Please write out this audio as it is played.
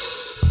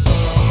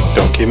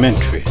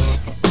Documentaries.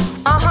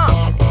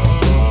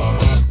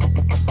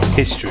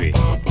 History.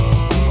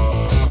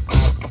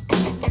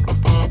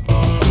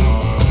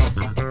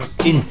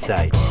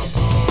 Insights.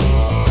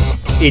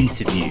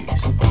 Interviews.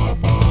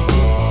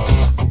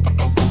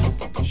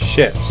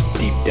 Shep's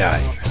Deep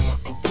Dive.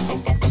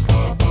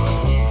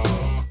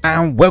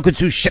 And welcome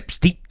to Shep's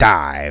Deep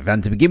Dive.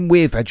 And to begin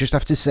with, I just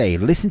have to say,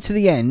 listen to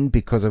the end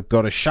because I've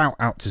got a shout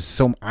out to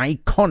some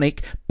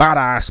iconic,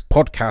 badass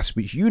podcasts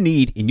which you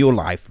need in your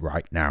life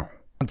right now.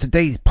 On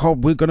today's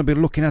pod, we're going to be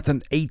looking at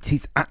an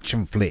 80s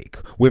action flick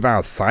with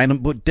our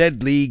silent but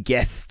deadly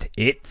guest.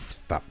 It's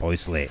Fatboy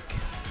Slick.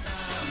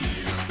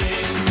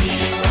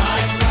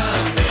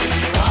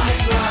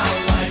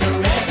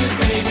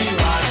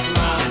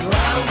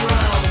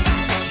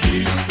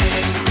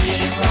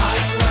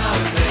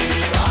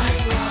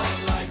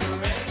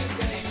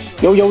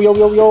 Yo, yo, yo,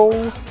 yo, yo.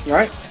 You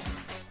alright?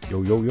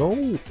 Yo, yo, yo.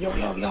 Yo,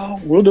 yo, yo.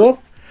 What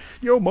up?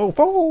 Yo,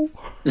 mofo.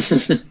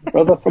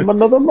 Brother from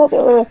another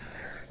mother.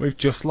 We've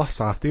just lost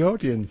half the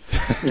audience.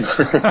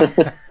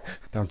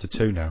 Down to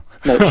 2 now.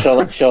 No,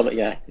 Charlotte,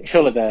 yeah.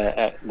 Charlotte,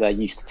 they're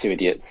used to 2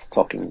 idiots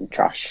talking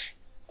trash.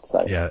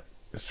 So Yeah,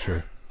 it's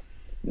true.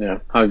 yeah.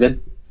 How have you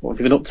been? What have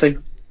you been up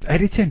to?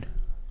 Editing.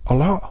 A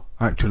lot,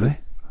 actually.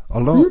 A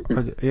lot.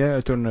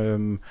 I've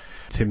done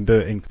Tim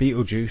Burton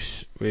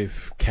Beetlejuice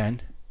with Ken.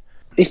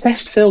 His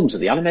best films are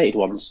the animated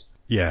ones.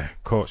 Yeah,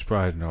 Corpse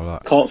Bride and all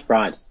that. Corpse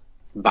Bride,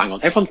 bang on.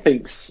 Everyone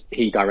thinks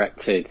he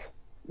directed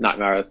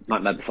Nightmare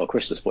Before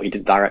Christmas, but he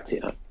didn't direct it,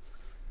 you know.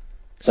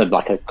 So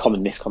like a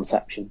common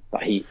misconception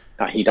that he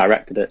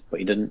directed it,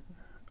 but he didn't.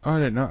 I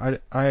don't know.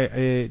 I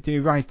did he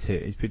write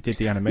it? He did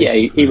the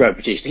animation. Yeah, he wrote,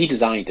 produced it. He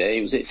designed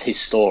it. It's his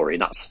story,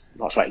 and that's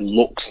why it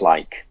looks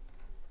like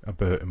a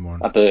Burton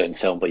one. A Burton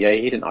film, but yeah,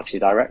 he didn't actually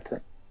direct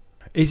it.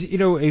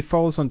 It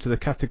falls onto the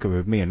category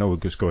of me. I know we're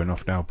just going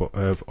off now, but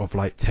of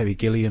like Terry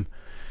Gilliam.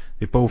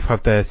 They both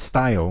have their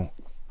style,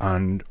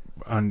 and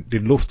they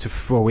love to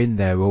throw in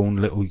their own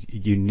little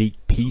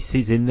unique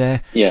pieces in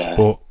there. Yeah.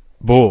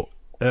 But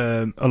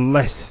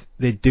unless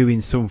they're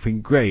doing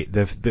something great,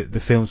 the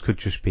films could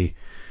just be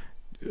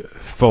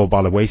fall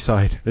by the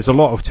wayside. There's a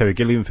lot of Terry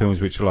Gilliam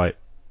films which are like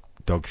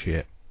dog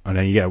shit, and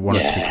then you get one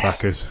or two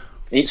crackers.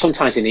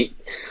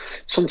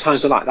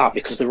 Sometimes they're like that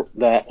because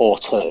they're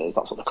auteurs,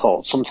 that's what they're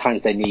called.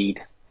 Sometimes they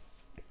need,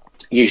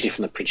 usually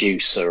from the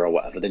producer or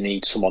whatever, they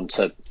need someone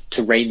to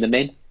rein them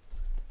in.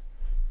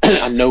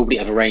 And nobody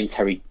ever reined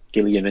Terry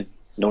Gilliam in.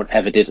 No one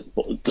ever did.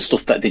 But the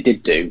stuff that they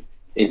did do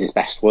is his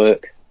best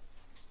work.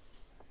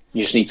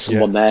 You just need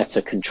someone there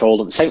to control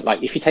them. Same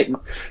like if you take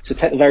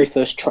the very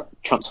first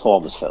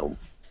Transformers film,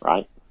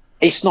 right?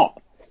 It's not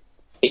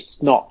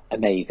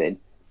amazing,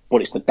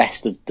 but it's the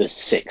best of the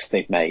 6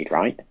 they've made,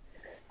 right?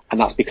 And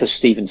that's because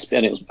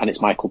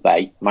it's Michael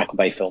Bay. Michael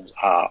Bay films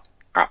are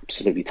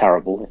absolutely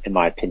terrible, in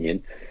my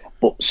opinion.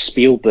 But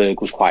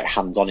Spielberg was quite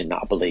hands-on in that,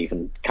 I believe,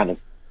 and kind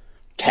of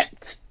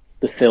kept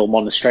the film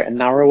on the straight and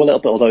narrow a little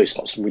bit, although it's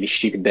got some really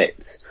stupid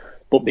bits.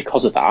 But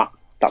because of that,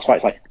 that's why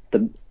it's like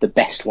the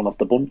best one of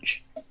the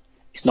bunch.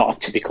 It's not a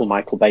typical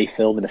Michael Bay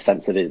film in the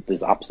sense that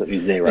there's absolutely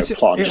zero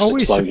plot and just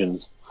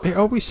explosions. It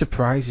always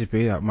surprises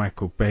me that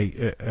Michael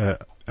Bay,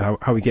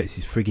 how he gets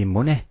his frigging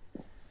money.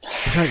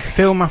 It's like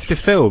film after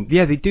film.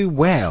 Yeah, they do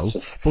well,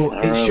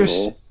 but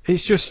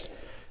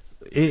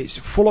it's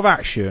full of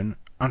action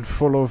and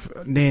full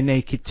of near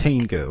naked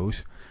teen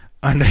girls,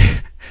 and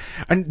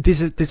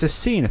there's a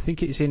scene. I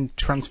think it's in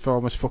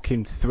Transformers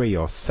fucking 3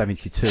 or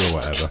 72 or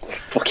whatever.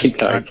 Fucking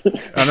no.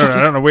 I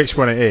don't know which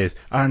one it is.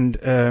 And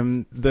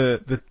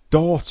the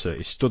daughter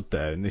is stood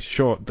there in this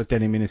short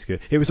denim miniskirt.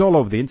 It was all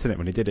over the internet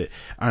when he did it.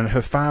 And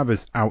her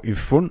father's out in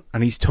front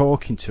and he's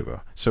talking to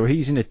her. So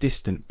he's in a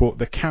distance, but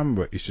the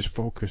camera is just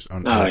focused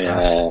on her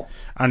ass.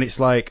 And it's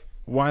like,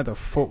 why the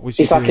fuck was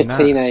you doing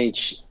that?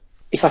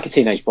 It's like a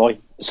teenage boy.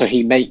 So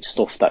he makes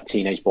stuff that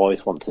teenage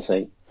boys want to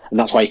see. And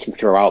that's why he can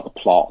throw out the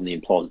plot and the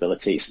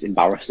implausibility. It's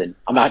embarrassing.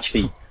 I'm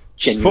actually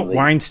genuinely... Fuck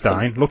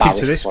Weinstein. Look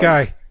into this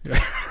guy.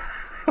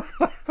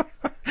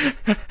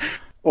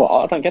 What?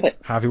 I don't get it.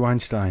 Harvey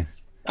Weinstein.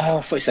 Oh,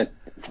 I thought you said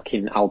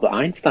fucking Albert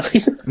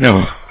Einstein.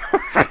 No.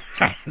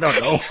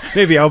 No.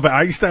 Maybe Albert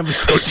Einstein was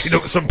touching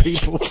up some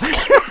people.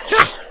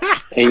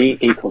 E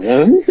equals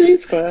MC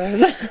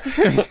squared.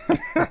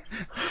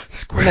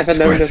 Squared.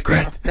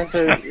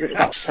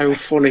 That's so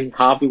funny.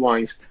 Harvey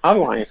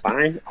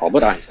Weinstein.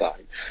 Albert Einstein.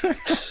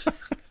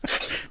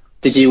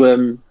 Did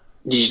you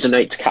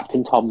donate to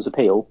Captain Tom's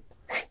appeal?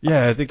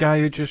 Yeah, the guy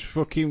who just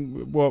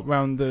fucking walked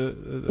round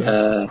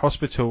the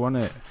hospital,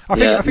 wasn't it? I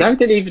think No, he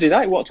didn't even do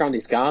that. He walked around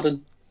his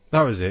garden.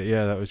 That was it.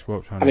 Yeah, that was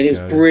walked around. I mean, it's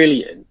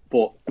brilliant.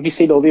 But have you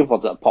seen all the other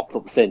ones that have popped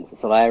up since?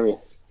 It's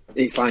hilarious.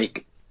 It's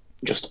like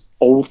just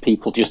old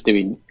people just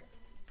doing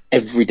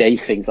everyday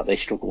things that they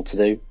struggle to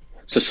do.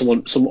 So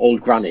some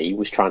old granny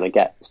was trying to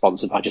get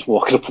sponsored by just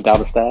walking up and down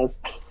the stairs.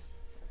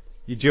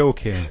 You're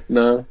joking?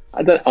 No,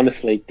 I don't.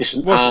 Honestly, just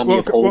an army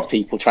of old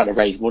people trying to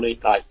raise money,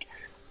 like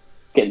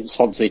getting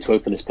sponsored to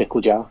open this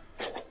pickle jar.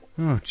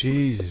 Oh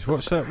Jesus!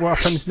 What's that? What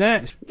happens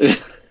next?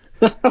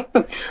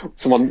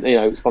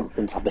 Someone, sponsors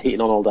them to have the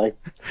heating on all day.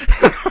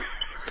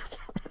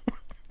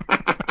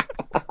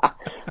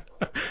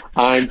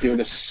 I'm doing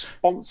a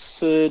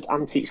sponsored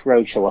Antiques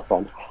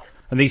Roadshow-a-thon.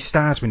 And these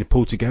stars, when they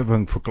pull together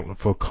and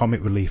for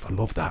comic relief, I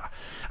love that.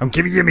 I'm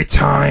giving you my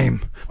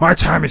time. My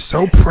time is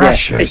so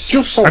precious. Yeah, it's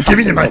just so I'm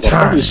giving you my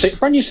time.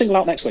 Brand new single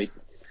out next week.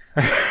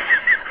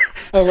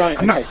 Oh, right.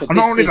 Okay, so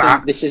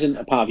this isn't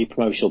a part of your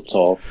promotional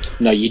tour.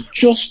 No, you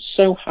just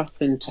so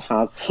happen to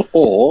have,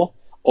 or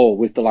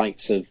with the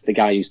likes of the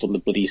guy who's done the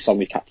bloody song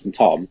with Captain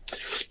Tom,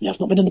 I've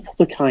not been in the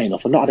public eye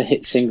enough. I've not had a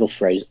hit single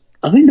phrase.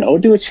 I know,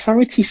 do a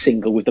charity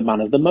single with the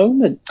man of the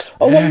moment.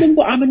 Oh,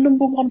 I'm a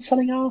number one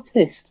selling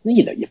artist.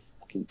 You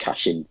fucking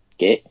cash in,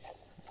 git.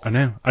 I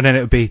know. And then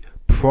it would be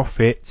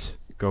profit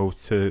go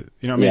to,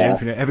 you know what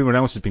I mean? Everyone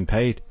else has been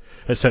paid.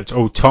 Except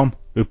old Tom,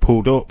 who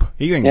pulled up.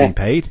 He ain't getting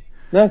paid.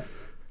 No.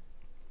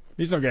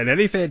 He's not getting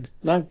anything.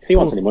 No, if he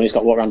wants any money, he's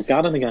got to walk around his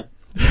garden again.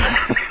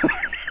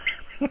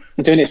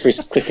 I'm doing it for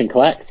his click and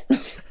collect.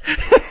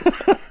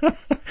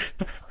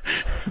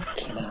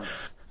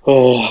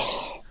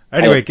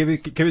 Anyway,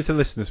 give us the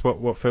listeners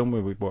what film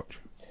we would watch.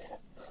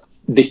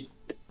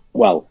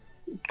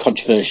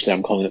 Controversially,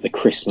 I'm calling it the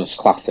Christmas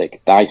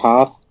classic, Die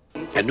Hard.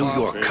 A New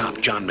York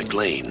cop, John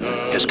McClane,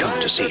 has come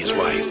to see his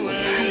wife.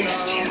 I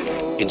missed you.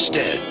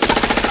 Instead,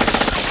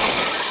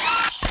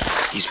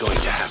 he's going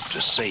to have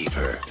to save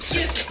her.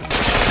 Sit.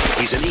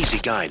 He's an easy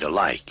guy to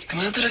like.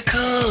 Come out to the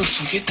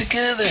coast. We'll get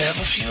together, have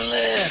a few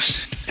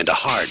laughs. And a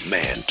hard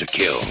man to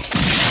kill.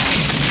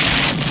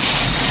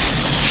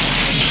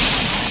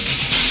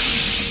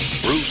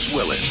 Bruce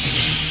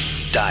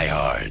Willis, Die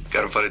Hard.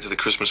 Got invited to the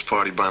Christmas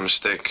party by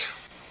mistake.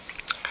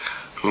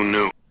 Who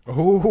knew?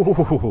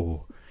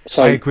 Oh,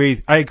 so I agree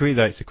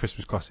that it's a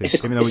Christmas classic,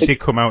 even though it did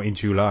come out in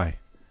July.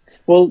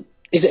 Well,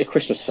 is it a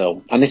Christmas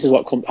film? And this is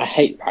what I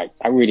hate.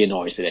 I really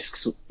annoys with this,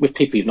 because with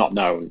people you've not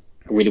known,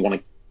 I really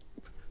want to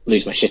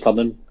lose my shit on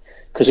them.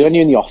 Because when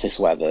you're in the office,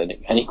 whether and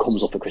it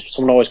comes up at Christmas,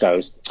 someone always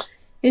goes,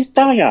 "Is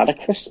Die Hard a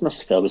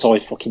Christmas film?" It's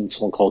always fucking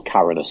someone called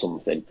Karen or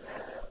something.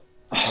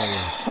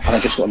 And I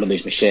just want to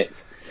lose my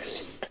shit.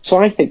 So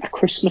I think a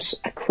Christmas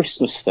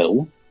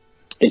film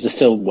is a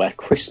film where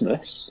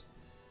Christmas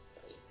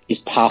is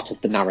part of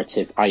the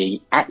narrative,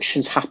 i.e.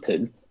 actions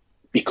happen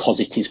because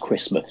it is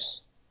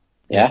Christmas.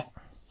 Yeah?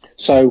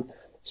 So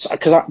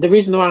because the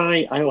reason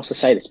why I also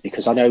say this,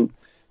 because I know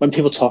when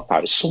people talk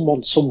about it,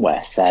 someone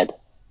somewhere said,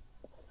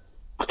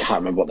 I can't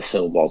remember what the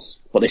film was,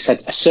 but they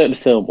said a certain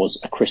film was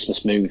a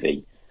Christmas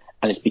movie,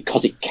 and it's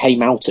because it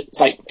came out.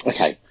 It's like,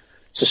 okay,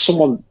 so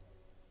someone,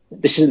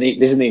 this isn't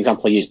the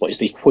example I use, but it's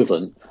the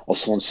equivalent of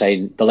someone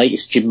saying the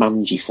latest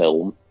Jumanji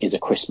film is a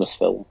Christmas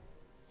film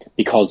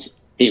because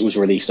it was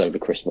released over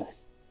Christmas.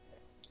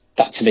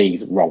 That to me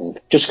is wrong.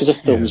 Just because a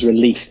film is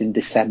released in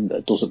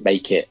December doesn't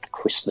make it a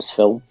Christmas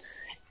film.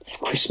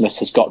 Christmas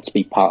has got to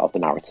be part of the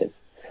narrative.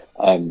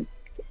 To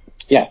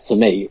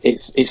me,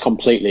 it's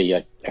completely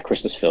a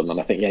Christmas film, and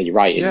I think you're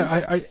right.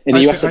 In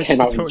the US, it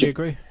came out. Totally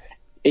agree.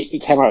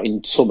 It came out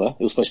in summer.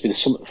 It was supposed to be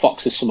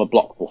Fox's summer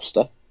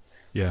blockbuster.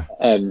 Yeah.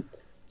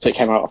 So it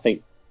came out, I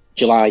think,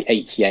 July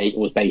 '88. It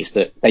was based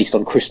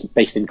in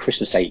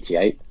Christmas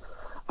 '88,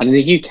 and in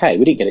the UK,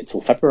 we didn't get it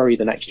till February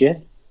the next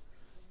year.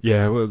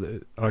 Yeah, well,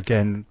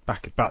 again,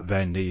 back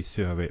then they used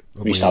to have it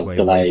way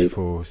delayed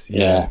before.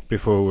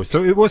 Before,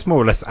 so it was more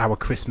or less our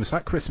Christmas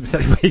at Christmas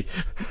anyway.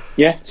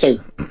 Yeah, so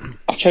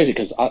I've chosen it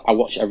because I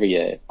watch every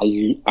year.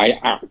 I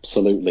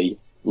absolutely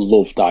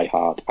love Die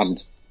Hard,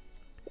 and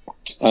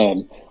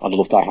I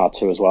love Die Hard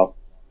 2 as well.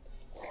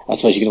 I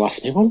suppose you're going to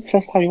ask me, when's the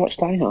first time you watched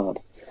Die Hard?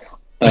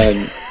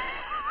 And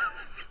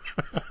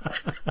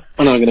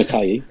I'm going to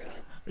tell you.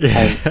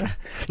 Yeah.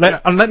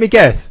 And let me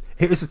guess,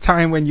 it was a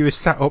time when you were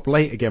sat up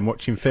late again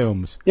watching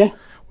films. Yeah.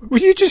 Were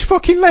you just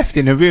fucking left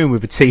in a room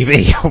with a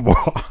TV or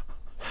what?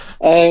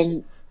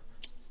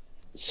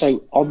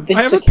 So on this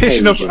I have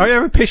occasion, a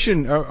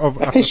vision of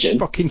a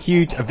fucking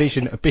huge a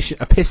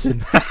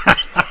pissin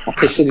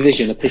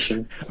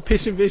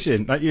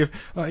vision. Like you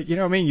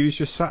know what I mean? You was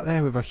just sat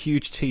there with a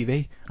huge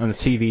TV and a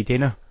TV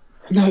dinner.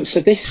 No, so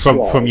this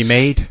from your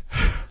maid.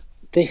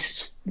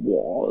 This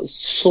was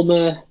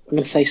summer. I'm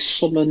going to say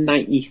summer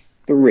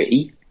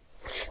 '93,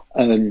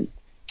 and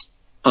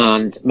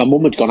my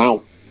mum had gone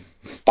out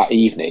that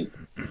evening.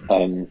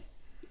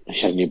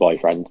 She had a new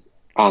boyfriend,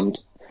 and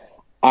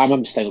I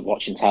remember staying up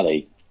watching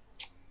telly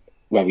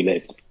where we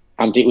lived,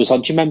 and it was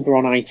on. Do you remember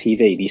on ITV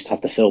they used to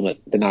have the film at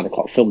the 9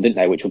 o'clock film, didn't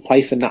they? Which would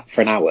play for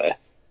an hour,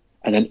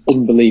 and then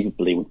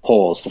unbelievably would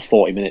pause for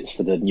 40 minutes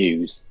for the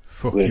news.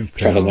 With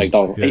Trevor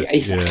McDonald.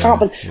 I can't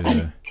believe.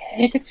 And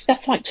they did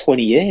that for like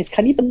 20 years.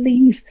 Can you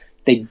believe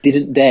they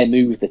didn't dare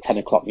move the 10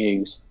 o'clock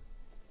news?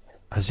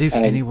 As if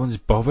anyone's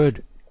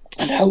bothered.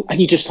 I know. And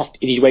you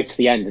wait to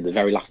the end, in the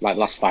very last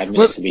 5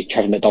 minutes, and be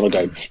Trevor McDonald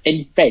going,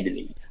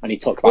 "Infidelity," and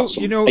he'd talk about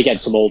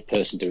some old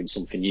person doing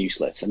something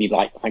useless, and you'd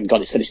like, thank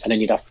God it's finished, and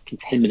then you'd have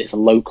 10 minutes of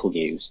local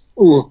news.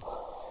 Ooh.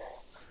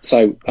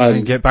 So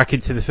and get back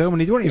into the film, and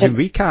they don't even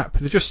recap.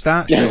 They just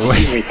start straight away.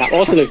 Recap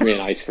or deliver me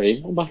an ice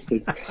cream. Oh,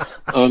 bastards.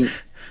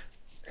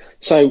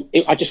 So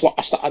I just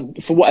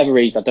for whatever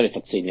reason, I don't know if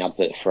I'd seen the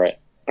advert for it.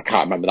 I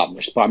can't remember that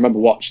much, but I remember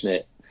watching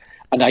it,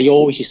 and I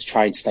always used to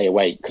try and stay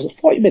awake because at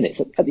 40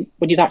 minutes,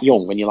 when you're that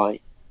young, when you're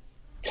like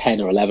 10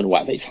 or 11 or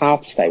whatever, it's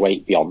hard to stay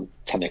awake beyond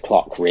 10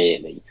 o'clock,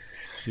 really.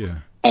 Yeah.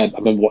 I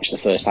remember watching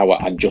the first hour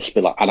and just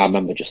be like, and I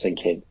remember just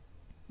thinking,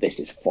 this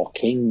is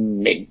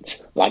fucking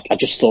mint. Like, I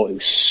just thought it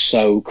was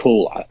so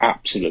cool. I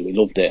absolutely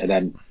loved it, and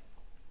then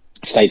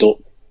stayed up,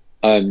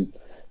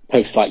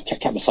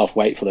 kept myself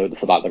awake for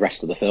the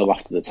rest of the film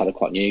after the 10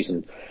 o'clock news,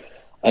 and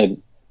I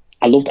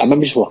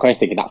remember just walking away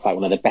thinking that's like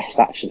one of the best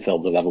action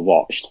films I've ever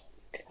watched.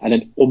 And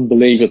then,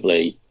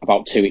 unbelievably,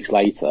 about 2 weeks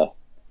later,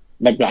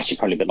 maybe actually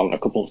probably a bit longer, a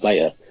couple months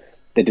later,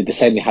 they did the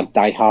same. They had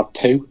Die Hard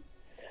 2,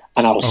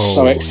 and I was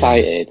so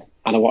excited. Yeah.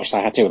 And I watched Die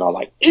Hard 2, and I was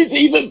like, it's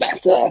even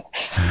better.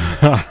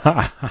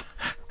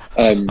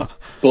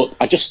 But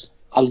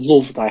I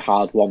love Die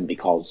Hard 1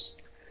 because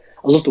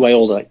I love the way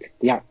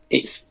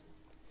it's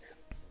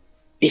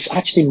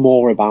actually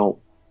more about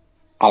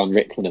Alan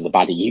Rickman and the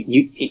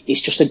baddie.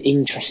 It's just an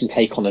interesting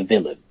take on a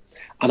villain.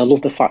 And I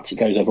love the fact it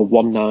goes over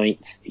one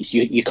night.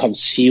 You're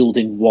concealed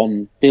in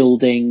one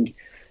building,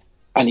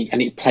 and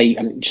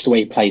just the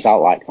way it plays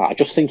out like that. I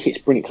just think it's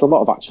brilliant because a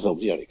lot of action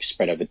films, it's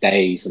spread over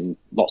days and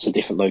lots of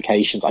different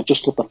locations. I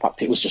just love the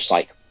fact it was just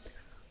like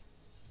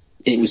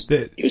it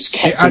was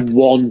kept in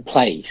one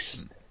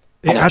place.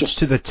 It adds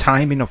to the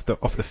timing of the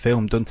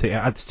film, doesn't it? It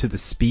adds to the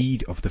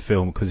speed of the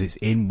film because it's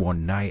in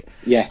one night.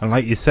 Yeah. And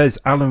like you says,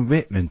 Alan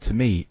Rickman to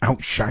me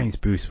outshines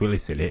Bruce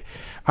Willis in it,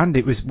 and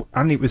it was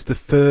the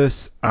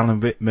first Alan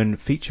Rickman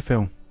feature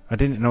film. I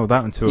didn't know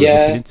that until I was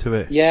looking into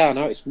it. Yeah, I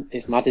know,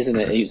 it's mad, isn't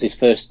it? It was his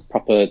first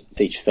proper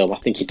feature film. I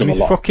think he'd done a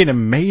lot. He's fucking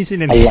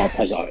amazing in a lot of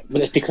plays on it,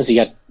 but it's because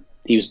he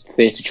was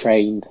theatre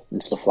trained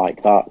and stuff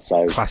like that.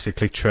 So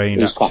classically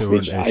trained. He's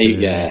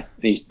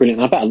he's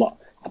brilliant. And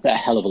I bet a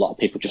hell of a lot of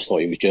people just thought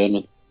he was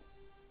German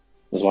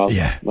as well.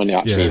 Yeah, when he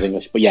actually is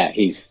English. But yeah,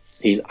 he's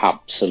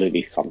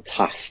absolutely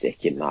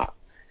fantastic in that.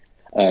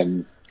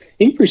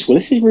 Even Bruce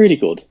Willis is really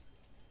good.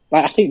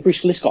 Like, I think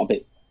Bruce Willis got a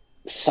bit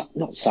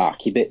not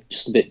sarky, but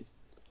just a bit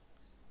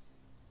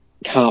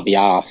can't be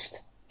arsed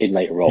in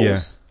later roles. Yeah.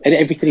 And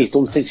everything he's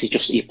done since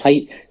it's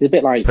a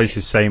bit like plays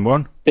the same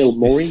one. Bill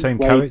Murray, same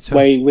character.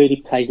 Where he really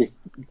plays this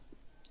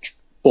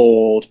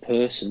bored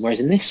person, whereas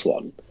in this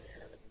one,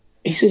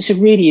 it's a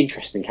really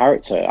interesting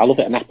character. I love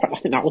it, and I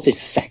think that was his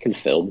second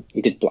film.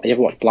 You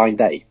ever watch Blind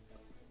Date?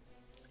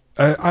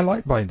 I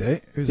like Blind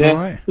Date. It was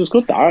alright. It was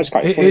good. It was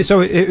quite funny.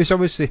 It was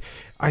obviously.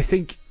 I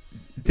think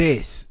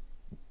this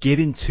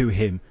getting to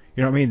him.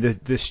 You know what I mean?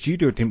 The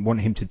studio didn't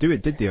want him to do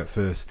it, did they, at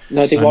first?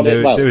 No, they wanted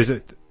it. Well, there was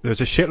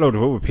a shitload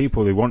of other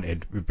people they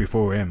wanted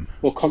before him.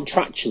 Well,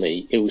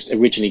 contractually, it was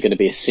originally going to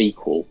be a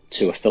sequel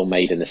to a film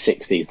made in the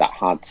 60s that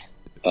had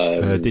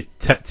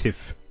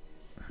Detective.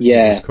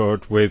 Yeah, it was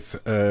called, with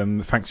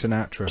Frank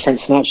Sinatra. Frank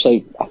Sinatra.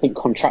 So I think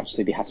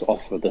contractually they had to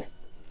offer the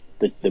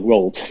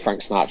role to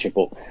Frank Sinatra,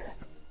 but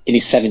in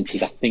his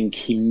 70s, I think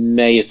he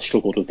may have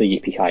struggled with the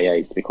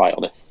yippee-ki-yays, to be quite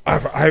honest.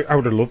 I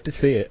would have loved to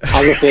see it.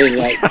 I would have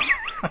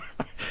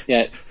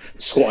been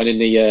squatting in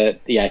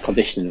the air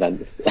conditioning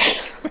vents.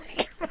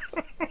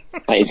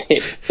 Like his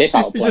hip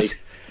out play.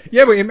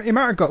 Yeah, but he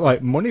might have got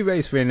like money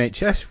raised for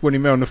NHS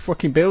running around the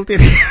fucking building.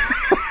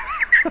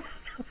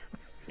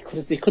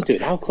 They could do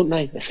it now, couldn't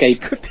they?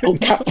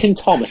 Captain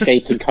Tom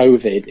escaping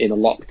COVID in a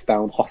locked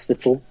down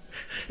hospital.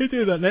 He'd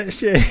do that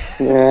next year.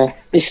 Yeah,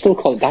 they still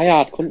call it Die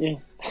Hard, couldn't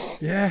you?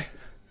 Yeah.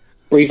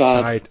 Breathe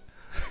hard.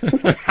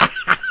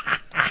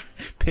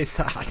 Piss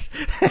hard.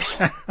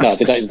 No,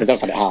 they don't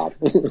find it hard.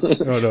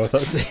 No,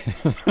 that's it.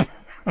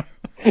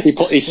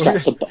 He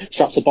straps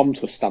a bomb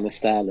to a Stanley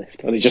stair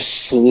lift, and it just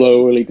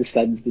slowly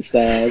descends the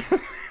stairs.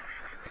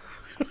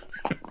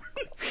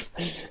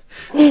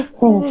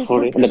 Oh,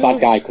 funny. And the bad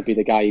guy could be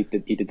the guy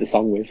he did the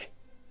song with.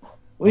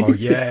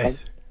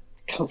 Yes.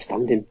 Can't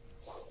stand him.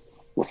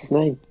 What's his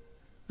name?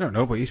 I don't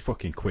know, but he's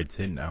fucking quids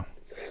in now.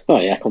 Oh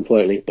yeah,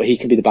 completely. But he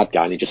can be the bad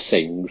guy and he just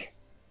sings,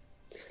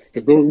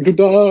 "You're going to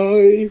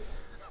die,"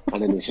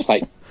 and then it's just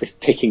like this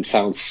ticking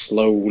sound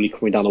slowly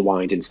coming down a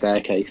winding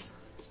staircase.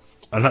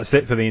 And that's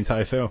it for the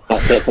entire film.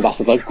 That's it, but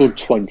that's a good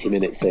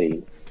 20-minute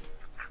scene.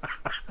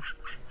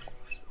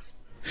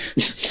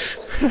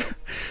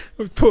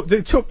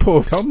 It took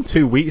poor Tom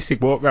 2 weeks to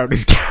walk around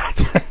his cat.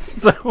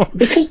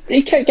 Because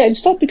he kept getting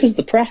stopped because of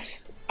the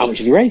press. How much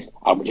have you raised?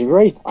 How much have you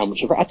raised? How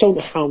much have you raised? I don't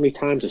know how many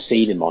times I've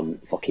seen him on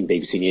fucking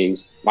BBC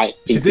News, like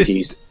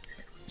interviews.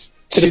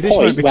 To the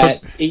point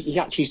where he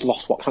actually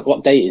lost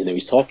what date is it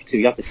he's talking to.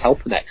 He has this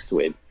helper next to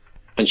him,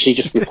 and she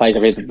just replays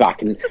everything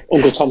back. And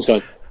Uncle Tom's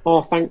going,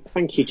 "Oh,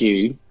 thank you,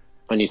 Jude,"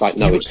 and he's like,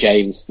 "No, it's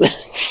James."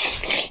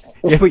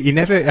 Yeah, but you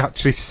never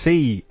actually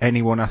see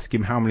anyone ask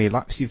him how many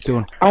laps you've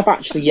done. I've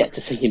actually yet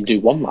to see him do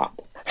one lap.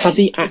 Has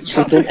he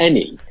actually done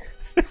any?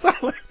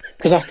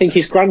 Because I think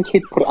his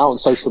grandkids put it out on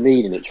social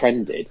media and it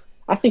trended.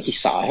 I think he's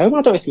sat at home.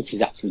 I don't think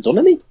he's actually done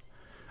any.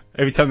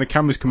 Every time the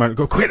cameras come out,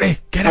 go, quickly,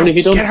 get out, have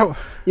you done? Get out.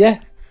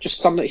 Yeah, just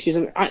stand next to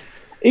him. I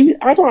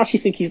don't actually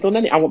think he's done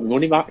any. I want my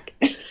money back.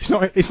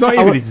 It's not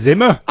even his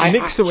Zimmer. He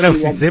nicked someone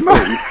else's Zimmer.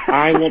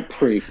 I want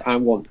proof. I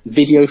want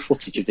video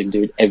footage of him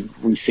doing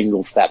every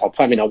single step.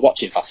 I mean, I'll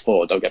watch it fast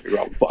forward, don't get me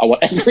wrong, but I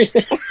want every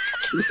single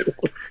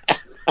step.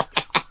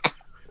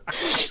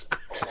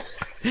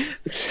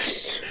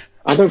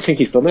 I don't think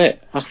he's done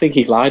it. I think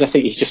he's lied. I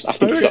think he's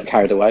got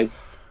carried away.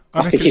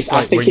 This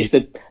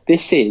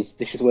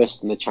is worse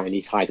than the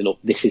Chinese hiding up.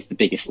 This is the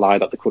biggest lie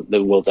that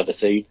the world's ever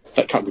seen.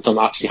 That Captain Tom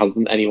actually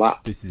hasn't any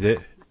lap. This is it.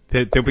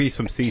 There'll be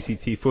some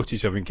CCTV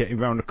footage of him getting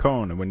round the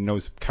corner when he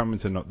knows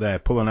cameras are not there,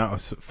 pulling out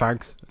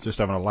fags, just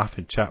having a laugh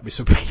and chat with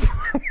some people.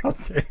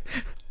 That's it.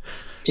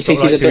 Do you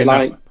think he's a bit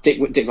like Dick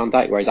Van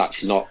Dyke, where he's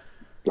actually not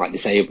like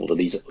disabled and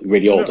he's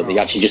really old, and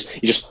he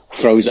just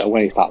throws it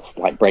away and starts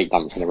like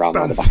breakdancing around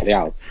the back of the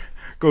house?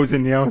 Goes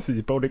in the house and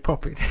his body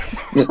popping.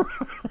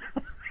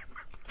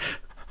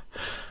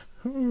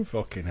 Oh,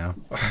 fucking hell.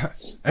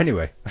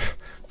 Anyway,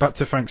 back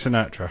to Frank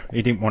Sinatra.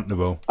 He didn't want the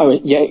role. Oh,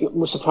 yeah, it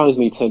was surprised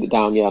me he turned it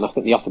down, yeah, and I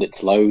think they offered it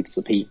to loads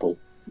of people.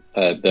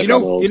 Burt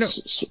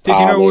Reynolds,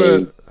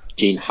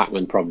 Gene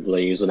Hackman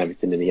probably, he was on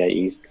everything in the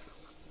 80s.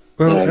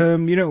 Well,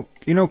 you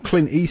know,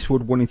 Clint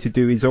Eastwood wanted to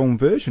do his own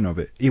version of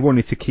it. He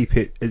wanted to keep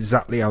it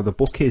exactly how the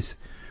book is,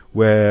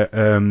 where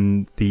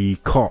the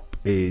cop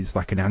is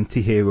like an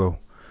anti-hero.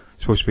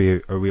 Supposed to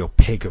be a real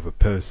pig of a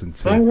person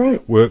to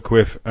work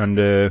with,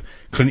 and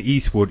Clint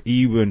Eastwood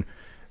even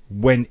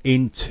went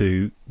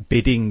into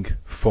bidding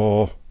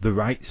for the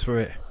rights for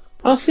it.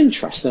 That's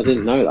interesting. I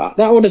didn't know that.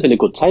 That would have been a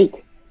good take.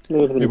 It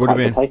would have been a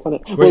good take on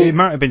it. Well, it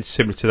might have been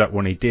similar to that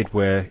one he did,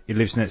 where he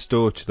lives next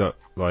door to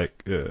that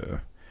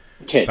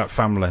kid, that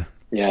family.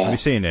 Yeah. Have you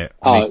seen it?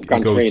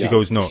 Gran Torino. He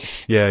goes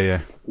nuts.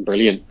 Yeah.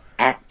 Brilliant.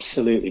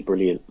 Absolutely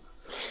brilliant.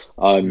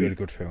 Really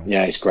good film.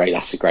 Yeah, it's great.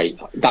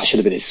 That should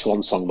have been his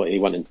swan song, but he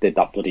went and did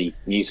that bloody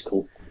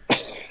musical.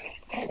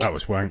 That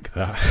was wank.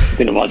 That.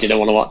 Didn't want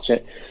to watch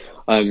it.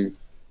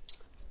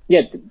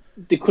 Yeah,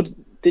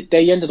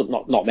 they ended up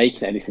not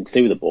making anything to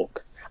do with the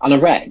book. And I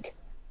read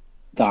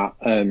that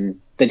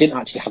they didn't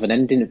actually have an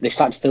ending. They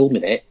started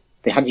filming it.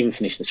 They hadn't even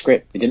finished the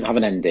script. They didn't have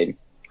an ending,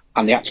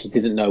 and they actually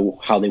didn't know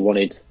how they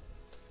wanted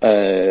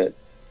the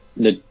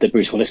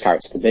Bruce Willis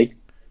character to be.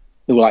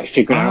 They were like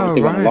figuring out as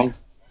they went along.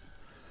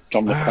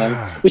 John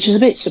McClane, which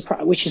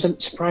is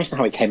surprising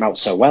how it came out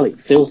so well. It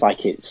feels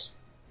like it's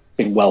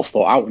been well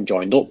thought out and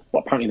joined up,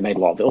 but apparently they made a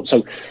lot of it up.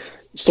 So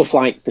stuff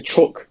like the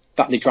truck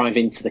that they drive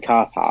into the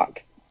car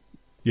park,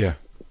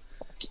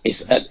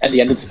 is at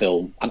the end of the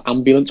film, an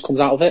ambulance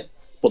comes out of it,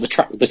 but the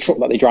truck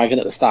that they drive in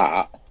at the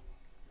start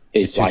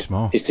is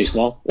too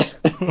small.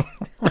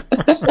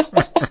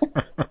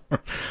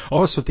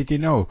 Also, did you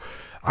know?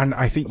 And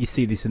I think you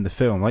see this in the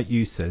film, like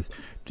you says,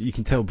 you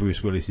can tell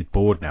Bruce Willis is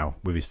bored now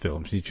with his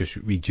films. He just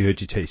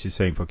regurgitates the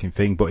same fucking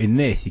thing. But in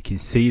this, you can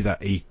see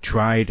that he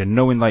tried, and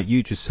knowing, like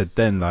you just said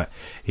then, like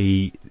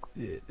a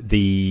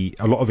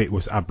lot of it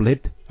was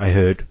ad-libbed. I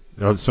heard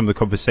some of the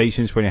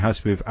conversations when he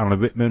has with Alan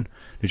Rickman,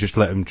 they just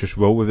let him just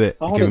roll with it.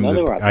 Oh, I didn't know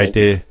they were ad-libbed.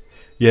 Idea.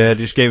 Yeah,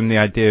 they just gave him the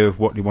idea of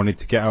what they wanted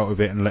to get out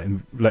of it and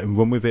let him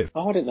run with it.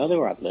 Oh, I didn't know they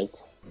were ad-libbed.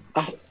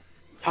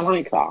 I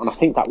like that, and I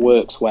think that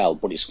works well,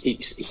 but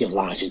it's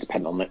largely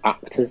dependent on the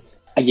actors.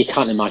 And you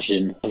can't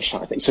imagine. I'm just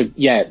trying to think. So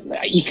yeah,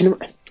 you can.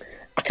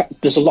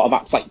 There's a lot of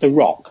acts like The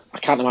Rock. I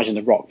can't imagine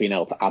The Rock being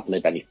able to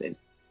ad-lib anything.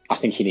 I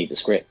think he needs a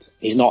script.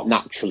 He's not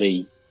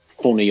naturally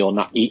funny or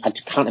not. I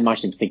can't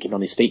imagine him thinking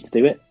on his feet to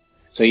do it.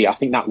 So yeah, I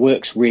think that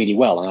works really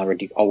well, and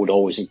I would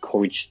always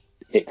encourage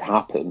it to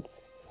happen.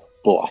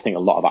 But I think a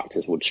lot of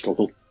actors would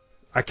struggle.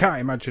 I can't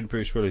imagine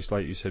Bruce Willis,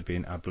 like you said,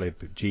 being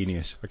ad-lib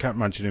genius. I can't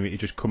imagine him. He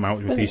just come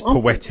out with these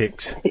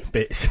poetics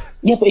bits.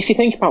 Yeah, but if you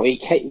think about it,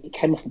 it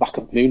came off the back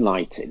of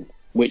Moonlighting,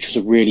 which was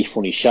a really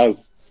funny show.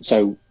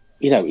 So,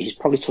 he's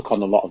probably took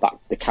on a lot of that,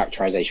 the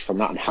characterization from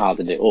that, and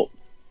hardened it up.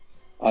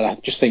 And I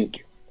just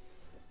think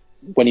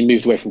when he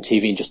moved away from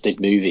TV and just did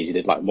movies, he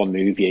did like one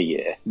movie a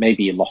year.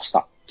 Maybe he lost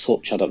that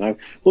touch. I don't know.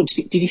 But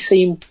did you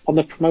see him on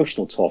the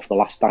promotional tour for the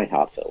last Die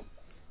Hard film?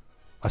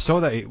 I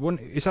saw that.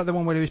 Is that the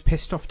one where he was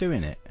pissed off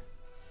doing it?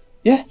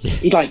 Yeah.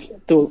 He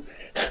they're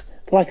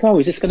like, oh,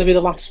 is this going to be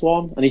the last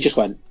one? And he just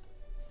went,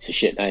 it's a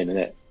shit name,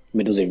 isn't it? I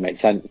mean, it doesn't even make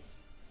sense.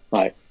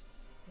 Like,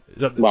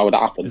 why would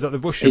that happen? Is that the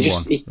Russian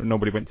one?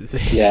 Nobody went to see.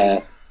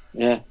 Yeah.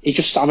 I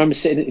remember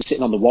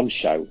sitting on the One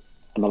show,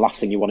 and the last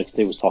thing he wanted to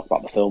do was talk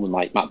about the film, and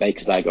like Matt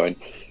Baker's there going,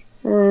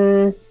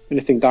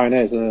 anything down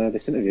there's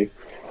this interview.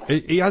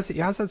 He has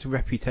had a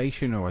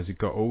reputation, or as he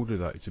got older,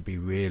 that to be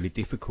really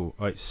difficult.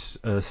 Like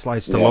Sly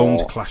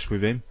Stallone's clashed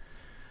with him.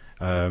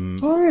 Oh,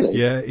 really?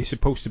 Yeah, he's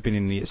supposed to have been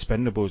in the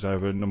Expendables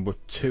over number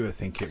 2, I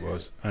think it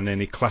was, and then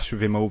he clashed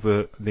with him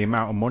over the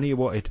amount of money he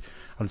wanted.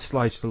 And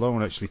Sly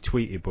Stallone actually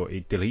tweeted, but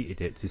he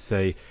deleted it to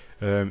say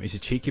he's a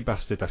cheeky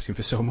bastard asking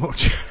for so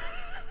much.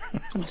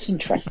 That's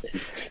interesting,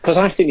 because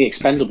I think the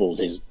Expendables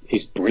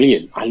is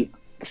brilliant.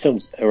 The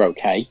films are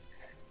okay,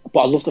 but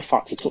I love the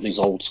fact he took these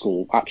old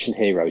school action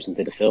heroes and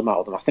did a film out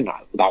of them. I think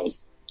that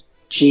was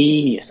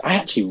genius. I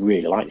actually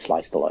really like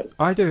Sly Stallone.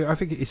 I do. I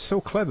think it's so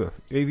clever.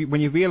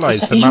 When you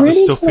realise the He's amount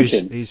really of stuff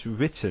intelligent. he's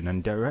written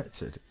and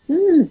directed.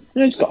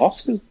 He's got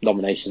Oscar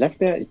nominations,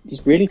 everything.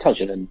 He's really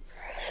intelligent,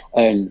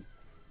 and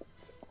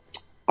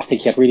I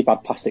think he had really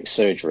bad plastic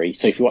surgery.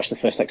 So if you watch the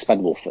first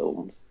Expendable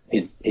films,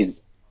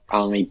 his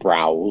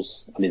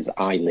eyebrows and his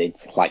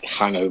eyelids like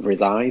hang over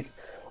his eyes,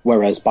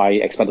 whereas by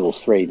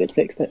Expendables 3 they'd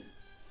fixed it.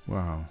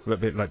 Wow, a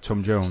little bit like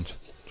Tom Jones,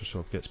 just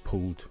sort of gets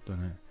pulled,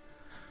 doesn't it?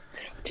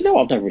 Do you know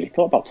what? I've never really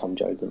thought about Tom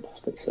Jones and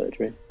plastic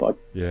surgery, but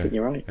I think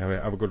you're right.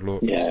 Have a good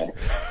look. Yeah.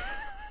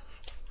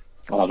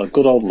 I'll have a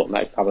good old look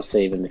next time I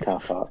see him in the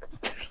car park.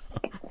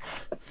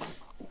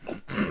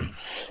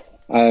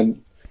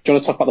 Do you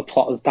want to talk about the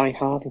plot of Die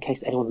Hard in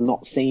case anyone's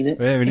not seen it?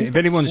 Yeah, I mean, if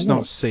anyone's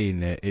not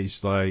seen it,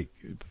 it's like,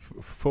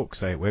 fuck's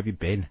sake, where have you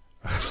been?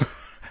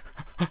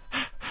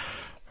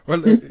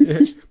 Well,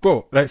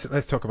 but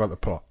let's talk about the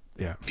plot.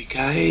 Yeah.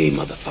 Yippee-ki-yay,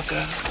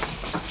 motherfucker.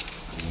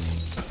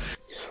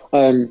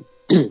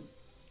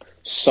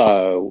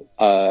 So,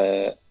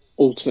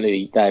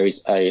 ultimately, there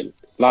is a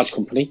large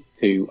company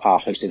who are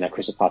hosting their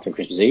Christmas party on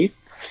Christmas Eve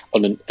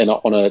on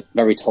a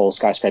very tall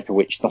skyscraper,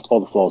 which not all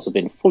the floors have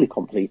been fully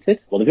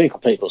completed. Well, they've been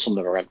completed, but some of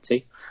them are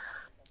empty.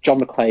 John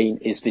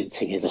McClane is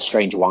visiting his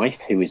estranged wife,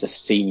 who is a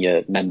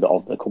senior member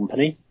of the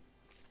company.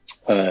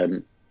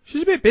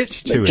 She's a bit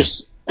bitchy to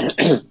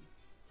him.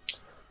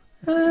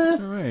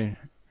 Right.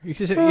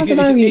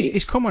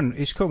 He's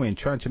coming,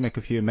 trying to make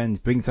a few amends,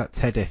 brings that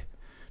teddy,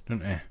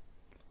 doesn't he?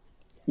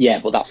 Yeah,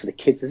 but that's for the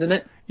kids, isn't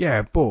it?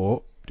 Yeah,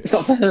 but... It's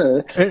not for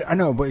her. I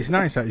know, but it's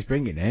nice that he's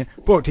bringing it.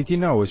 But did you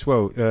know as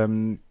well,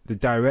 the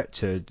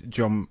director,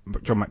 John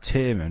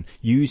McTiernan,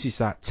 uses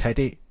that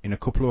teddy in a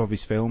couple of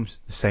his films,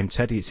 the same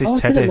teddy. It's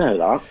his teddy. I didn't know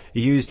that.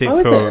 He used it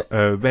for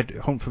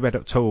Hunt for Red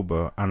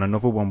October and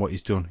another one what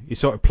he's done. He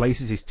sort of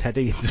places his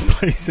teddy into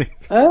places.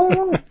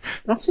 Oh,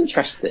 that's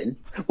interesting.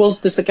 Well,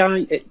 there's the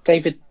guy,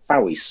 David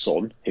Bowie's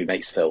son, who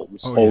makes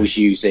films, always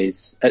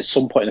uses, at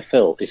some point in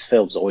his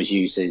films, always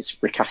uses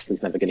Rick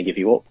Astley's Never Gonna Give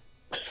You Up.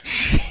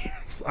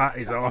 That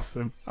is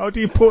awesome. How do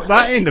you put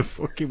that in a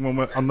fucking one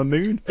on the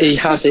moon? He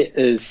has it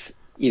as,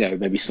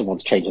 maybe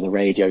someone's changing the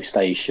radio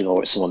station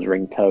or it's someone's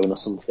ringtone or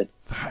something.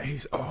 That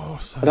is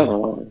awesome. I don't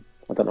know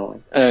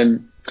why.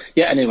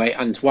 Yeah, anyway,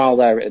 and while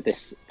they're at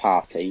this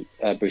party,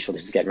 Bruce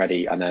Willis is getting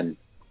ready, and then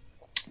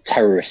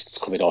terrorists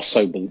come in, or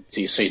so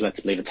you're led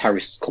to believe the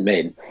terrorists come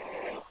in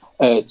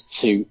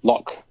to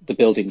lock the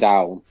building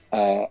down,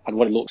 and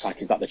what it looks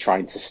like is that they're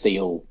trying to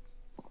steal...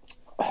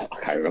 I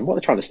can't remember what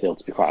they're trying to steal,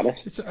 to be quite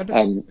honest. It's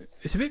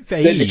a bit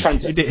vague.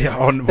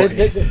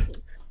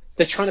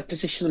 They're trying to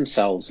position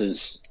themselves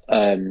as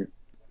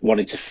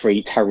wanting to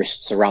free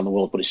terrorists around the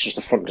world, but it's just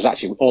a front, because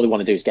actually all they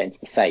want to do is get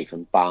into the safe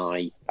and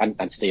buy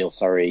and steal.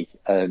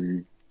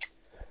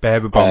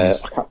 Bearer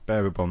bonds.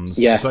 Bearer bonds.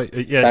 Yeah,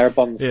 yeah. Bearer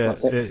bonds. Yeah,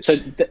 that's it. So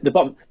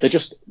they're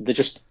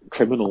just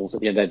criminals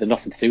at the end of the day. They're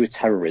nothing to do with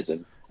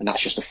terrorism, and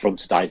that's just a front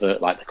to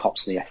divert like the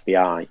cops and the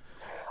FBI.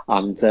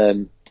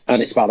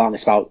 And it's about that, and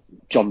it's about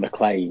John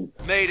McClane.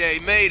 Mayday,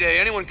 mayday,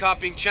 anyone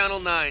copying Channel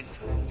 9?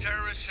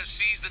 Terrorists have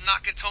seized the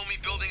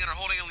Nakatomi building and are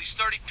holding at least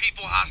 30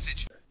 people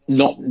hostage.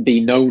 Not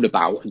being known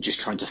about and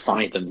just trying to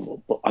fight them,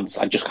 and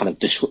just kind of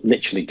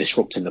literally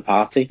disrupting the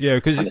party. Yeah,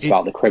 because it's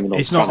about the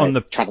criminals trying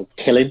to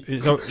kill him.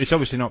 It's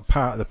obviously not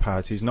part of the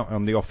party. He's not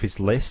on the office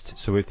list,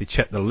 so if they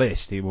check the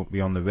list, he won't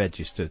be on the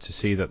register to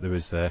see that there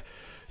is there.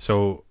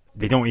 So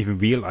they don't even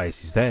realise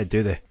he's there,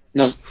 do they?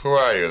 No. Who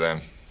are you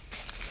then?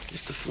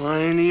 Just a fly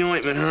in the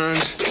ointment,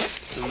 Hans.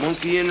 The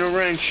monkey in the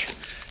wrench.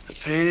 A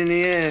pain in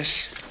the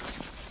ass.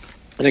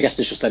 And I guess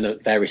there's just then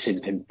various scenes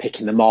of him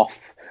picking them off.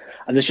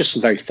 And there's just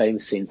some very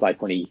famous scenes, like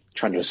when he's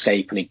trying to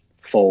escape and he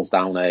falls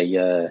down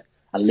a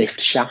lift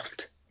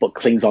shaft, but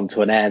clings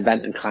onto an air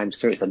vent and climbs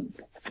through. It's a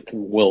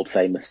fucking world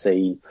famous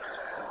scene.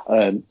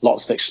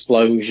 Lots of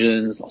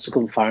explosions, lots of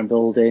gunfire in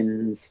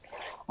buildings.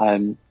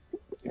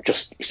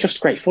 It's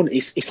just great fun.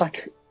 It's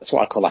like, it's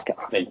what I call like an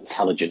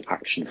intelligent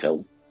action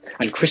film.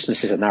 And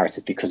Christmas is a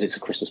narrative because it's a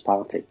Christmas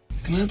party.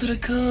 Come out to the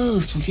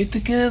coast, we'll get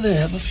together,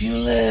 have a few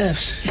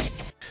laughs.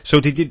 So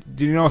did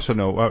you also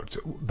know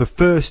the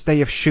first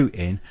day of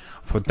shooting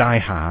for Die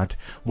Hard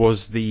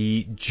was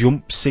the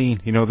jump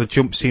scene? You know, the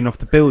jump scene off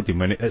the building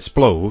when it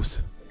explodes?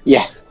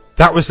 Yeah.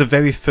 That was the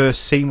very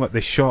first scene what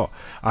they shot.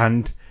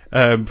 And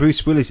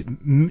Bruce Willis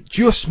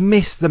just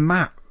missed the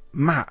map.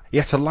 He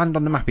had to land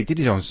on the map. He did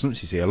his own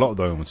stunts, you see, a lot of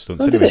their own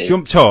stunts. Anyway,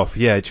 jumped off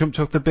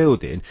the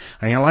building,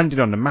 and he landed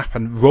on the map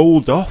and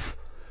rolled off.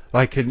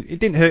 Like, and he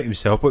didn't hurt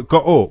himself, but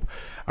got up,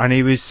 and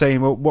he was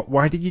saying, well,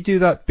 why did you do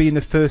that being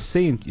the first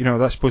scene? You know,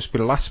 that's supposed to be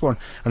the last one.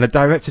 And the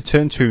director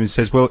turned to him and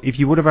says, well, if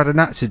you would have had an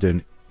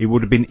accident, it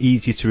would have been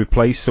easier to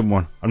replace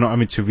someone. I'm not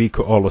having to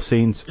recut all the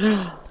scenes.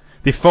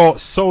 They thought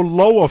so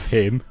low of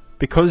him,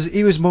 because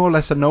he was more or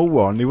less a no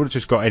one. They would have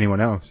just got anyone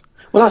else.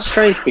 Well, that's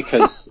strange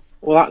because...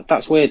 Well,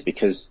 that's weird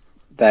because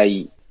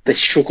they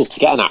struggled to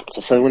get an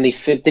actor. So when they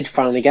did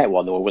finally get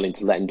one, they were willing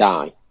to let him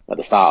die at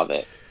the start of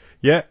it.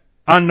 Yeah,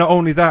 and not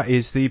only that,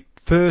 is the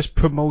first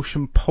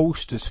promotion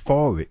posters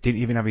for it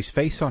didn't even have his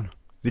face on.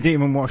 They didn't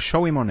even want to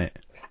show him on it.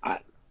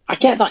 I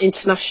get that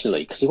internationally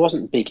because he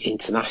wasn't big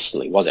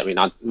internationally, was it? I mean,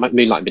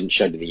 Moonlight had been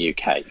shown in the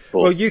UK. But...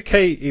 Well,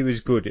 UK, he was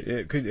good.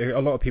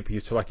 A lot of people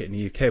used to like it in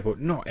the UK, but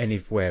not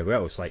anywhere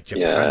else, like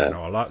Japan and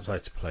all that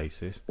types of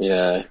places.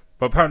 Yeah.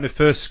 But apparently the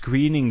first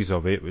screenings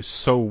of it was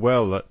so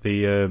well that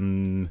they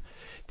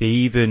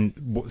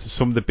even,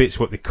 some of the bits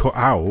what they cut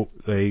out,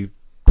 they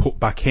put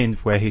back in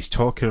where he's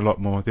talking a lot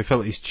more. They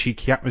felt his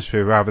cheeky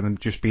atmosphere rather than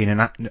just being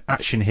an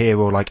action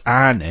hero like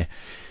Arnie.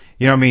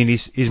 You know what I mean?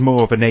 He's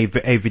more of an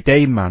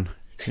everyday man.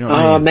 You know what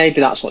I mean?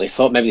 Maybe that's what they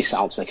thought. Maybe they set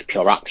out to make a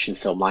pure action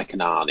film like an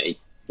Arnie.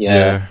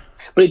 Yeah.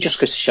 But it just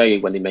goes to show you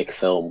when they make a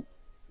film,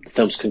 the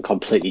films can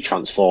completely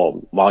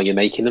transform while you're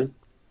making them.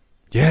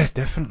 Yeah,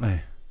 definitely.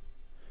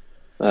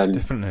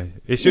 Definitely.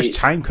 It's just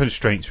time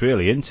constraints,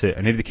 really, isn't it?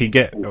 And if they can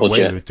get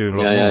away with doing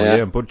a lot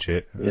more,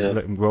 budget, let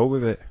them roll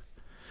with it.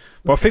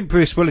 But I think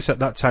Bruce Willis at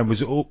that time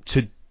was up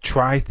to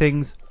try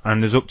things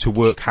and was up to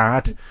work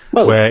hard.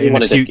 Well, where he in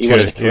wanted the future, he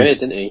wanted a career,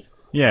 didn't he?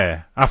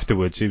 Yeah,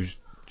 afterwards he was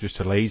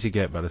just a lazy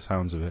get by the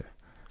sounds of it.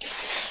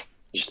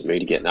 Just a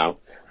moody get now.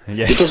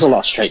 Yeah. He does a lot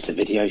of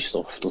straight-to-video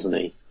stuff, doesn't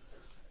he?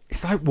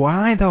 It's like,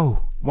 why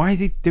though? Why is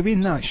he doing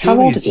that? How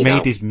Surely old is he's he made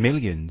now? his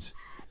millions.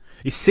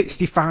 He's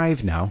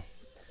 65 now.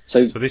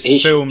 So this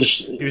film,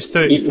 he was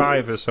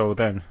 35 or so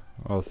then,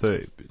 or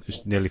 30,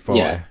 just nearly 40.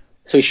 Yeah.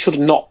 So he should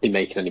not be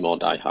making any more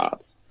Die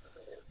Hards.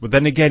 But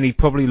then again, he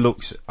probably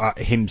looks at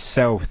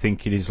himself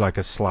thinking he's like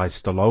a Sly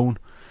Stallone.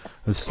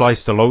 And Sly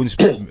Stallone's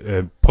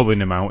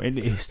pulling him out.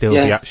 It's still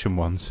the action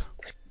ones.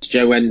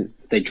 Joe, when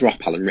they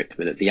drop Alan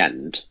Rickman at the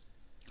end,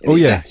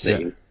 death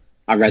scene,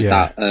 I read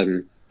that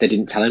they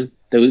didn't tell him.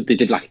 They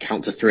did like a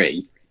count to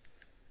 3,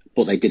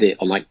 but they did it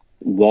on like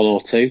 1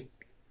 or 2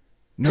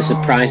 to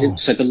surprise him.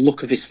 So the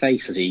look of his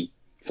face as he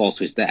falls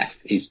to his death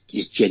is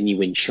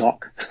genuine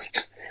shock.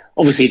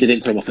 Obviously, they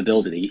didn't throw him off a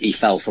building. He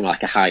fell from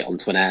like a height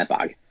onto an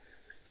airbag.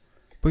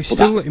 But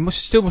it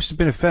must have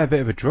been a fair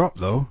bit of a drop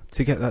though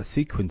to get that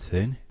sequence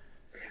in.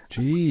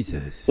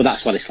 Jesus. Well,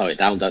 that's why they slow it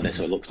down, don't they?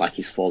 So it looks like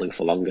he's falling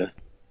for longer.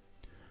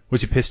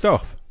 Was he pissed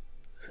off?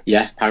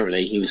 Yeah,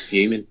 apparently he was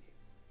fuming.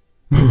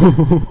 But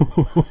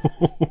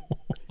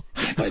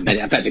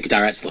I bet the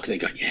director's looking at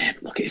it going, yeah,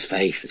 but look at his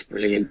face, it's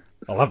brilliant.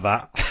 I love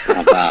that. I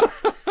love that.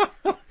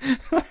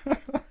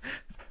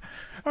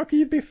 How can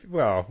you be...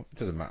 Well, it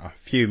doesn't matter.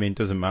 Fuming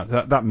doesn't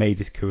matter. That made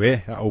his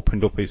career. That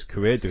opened up his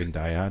career doing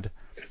Die Hard.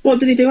 What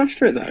did he do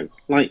after it, though?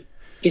 Like,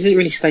 he didn't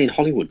really stay in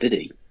Hollywood, did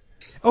he?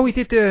 Oh, he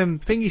did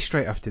thingy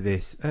straight after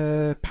this.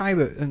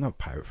 Not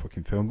pirate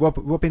fucking film.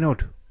 Robin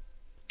Hood.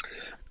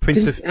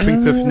 Prince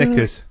of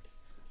Knickers.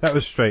 That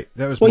was straight.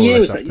 That was more or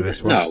less after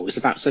this one. No, it was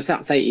about... So if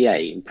that's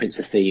 88 and Prince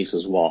of Thieves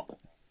was what?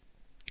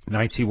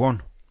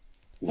 91.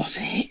 Was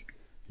it?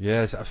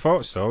 Yes, I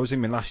thought so. I was in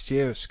my last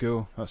year at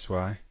school. That's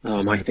why. Oh,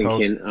 am I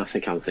thinking... I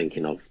think I'm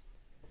thinking of...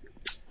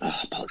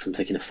 Oh, bollocks, I'm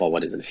thinking of 4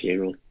 Weddings and a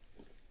Funeral.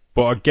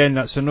 But again,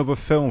 that's another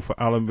film for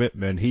Alan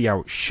Rickman. He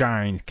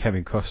outshines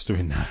Kevin Costner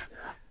in that.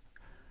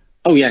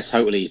 Oh yeah,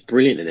 totally. He's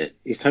brilliant in it.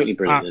 He's totally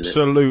brilliant in it.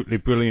 Absolutely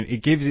brilliant. He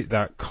gives it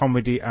that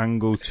comedy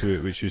angle to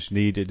it, which was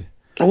needed.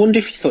 I wonder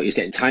if he thought he was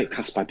getting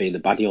typecast by being the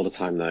baddie all the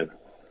time, though.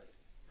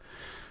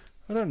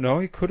 I don't know.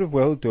 He could have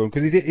well done,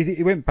 because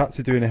he went back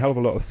to doing a hell of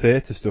a lot of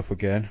theatre stuff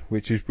again,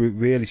 which is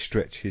really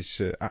stretch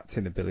his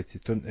acting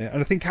abilities, doesn't it? And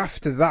I think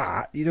after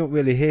that, you don't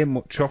really hear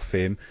much of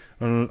him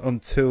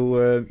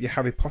until your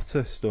Harry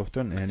Potter stuff,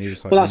 don't you? And he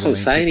was like, well, that's what I'm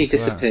saying. He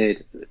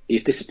disappeared.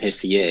 He's disappeared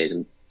for years,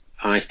 and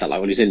I felt like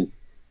when he was in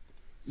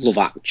Love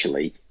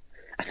Actually,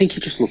 I think he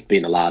just loved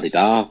being a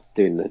la-di-da,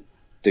 doing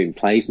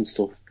plays and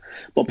stuff.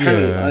 But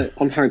apparently,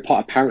 on Harry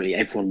Potter, apparently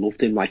everyone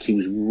loved him. Like, he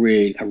was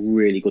a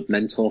really good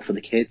mentor for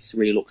the kids.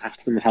 Really looked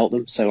after them and helped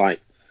them. So,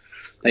 like,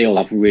 they all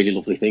have really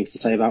lovely things to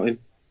say about him.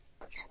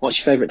 What's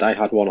your favourite Die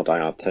Hard 1 or Die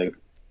Hard 2?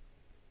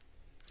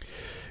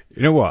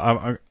 You know what?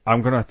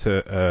 I'm going to have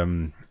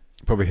to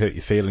probably hurt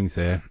your feelings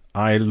there.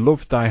 I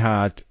love Die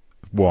Hard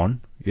 1,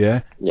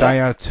 yeah? Die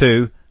Hard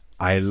 2,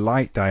 I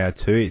like Die Hard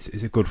 2.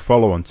 It's a good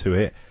follow-on to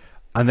it.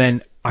 And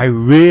then I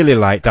really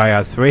like Die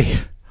Hard 3.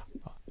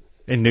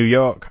 In New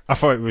York, I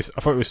thought it was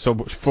so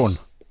much fun.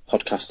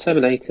 Podcast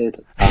terminated.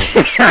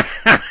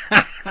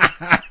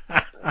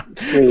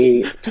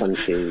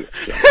 3:20.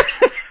 Yeah.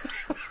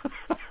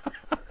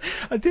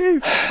 I do.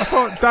 I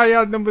thought Die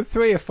Hard number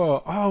 3. I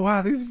thought, oh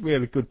wow, this is a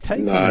really good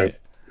take on it.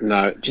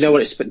 No. Do you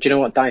know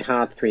what Die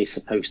Hard 3 is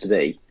supposed to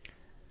be?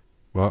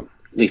 What?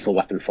 Lethal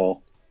Weapon 4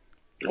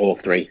 or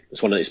 3.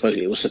 It's one of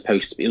it was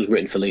supposed to be. It was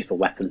written for Lethal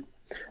Weapon.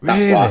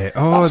 That's really? why.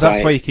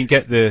 That's why you can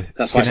get the.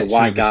 That's why it's a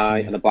white guy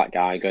and a black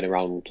guy going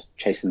around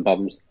chasing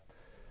bombs.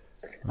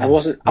 I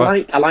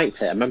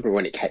liked it. I remember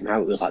when it came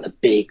out, it was like the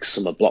big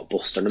summer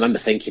blockbuster. And I remember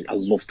thinking, I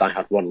love Die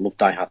Hard 1, I love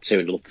Die Hard 2,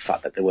 and I love the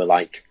fact that they were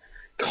like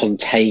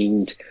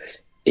contained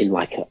in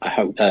like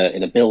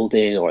in a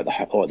building or at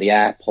the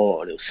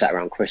airport, and it was set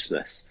around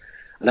Christmas.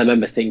 And I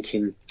remember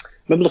looking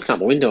out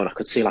my window and I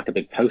could see like a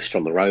big poster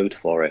on the road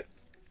for it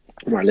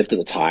where I lived at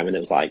the time, and it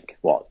was like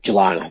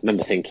July, and I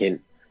remember thinking,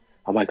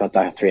 oh my god,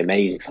 Die Hard 3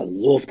 amazing, because I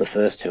loved the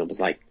first two. I was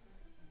like,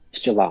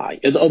 it's July.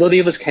 Although the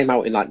others came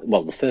out in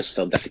the first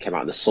film definitely came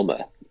out in the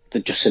summer,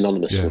 they're just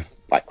synonymous Yeah. with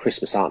like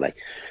Christmas, aren't they?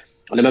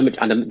 And I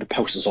remember the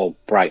posters all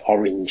bright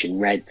orange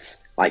and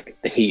reds, like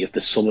the heat of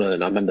the summer.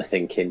 And I remember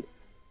thinking,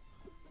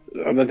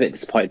 I'm a bit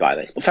disappointed by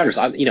this. But fair enough,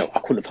 I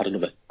couldn't have had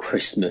another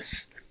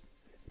Christmas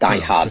Die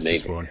Hard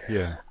Christmas movie. one,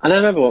 yeah. And I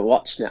remember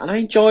watching it, and I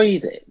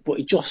enjoyed it, but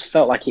it just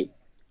felt like it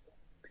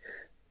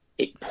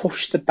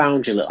pushed the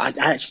boundary a little. I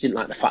actually didn't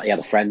like the fact he had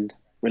a friend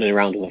running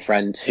around with a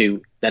friend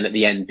who then at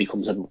the end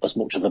becomes as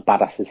much of a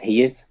badass as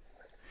he is.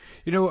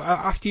 You know,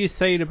 after you're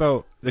saying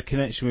about the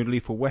connection with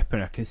Lethal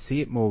Weapon, I can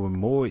see it more and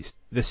more. It's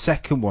the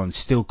second one's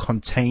still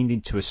contained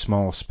into a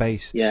small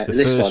space. Yeah, the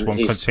this first one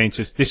one contains.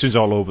 This one's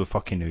all over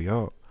fucking New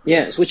York.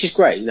 Yeah, which is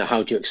great.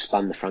 How do you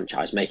expand the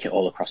franchise, make it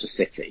all across a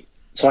city?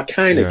 So I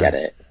kind of get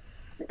it,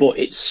 but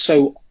it's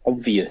so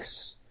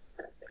obvious.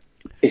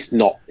 It's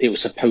not. It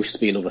was supposed to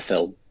be another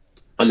film,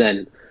 and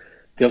then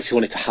they obviously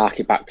wanted to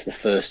hark it back to the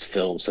first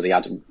film. So they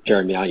had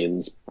Jeremy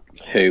Irons,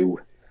 who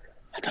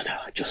I don't know.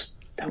 I just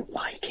don't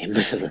like him.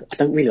 I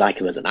don't really like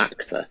him as an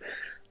actor,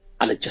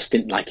 and I just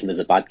didn't like him as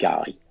a bad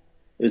guy.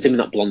 It was him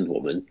and that blonde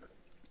woman.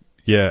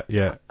 Yeah,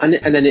 yeah. And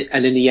then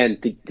in the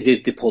end,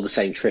 they pull the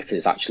same trick, and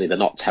it's actually they're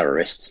not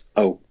terrorists.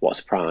 Oh, what a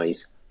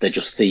surprise! They're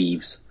just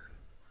thieves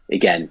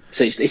again.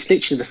 So it's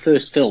literally the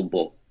first film,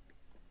 but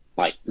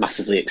like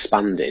massively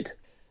expanded.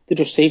 They're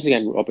just thieves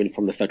again, robbing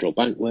from the federal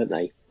bank, weren't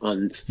they?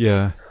 And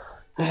Yeah.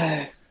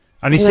 And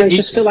I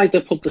just feel like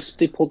they pulled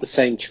the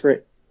same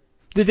trick.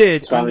 They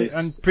did, Twice.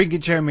 and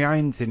bringing Jeremy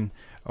Irons in,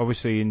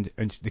 obviously, and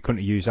they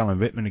couldn't use Alan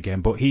Rickman again,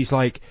 but he's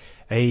like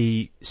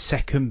a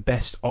second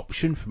best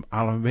option from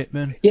Alan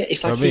Rickman. Yeah,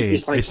 it's like he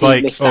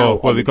missed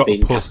out well, on they got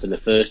being to pull. cast in the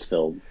first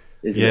film,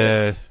 isn't it?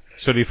 Yeah,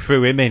 so they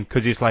threw him in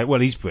because he's like, well,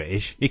 he's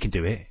British, he can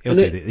do it, he'll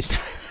do it this time.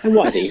 And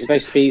what is he? He's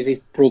supposed to be his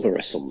brother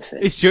or something.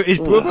 It's his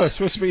brother. It's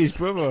supposed to be his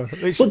brother.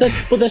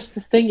 But that's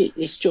the thing.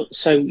 It's just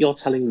so you're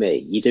telling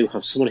me you do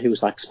have someone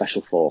who's like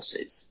special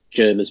forces,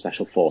 German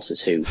special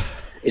forces, who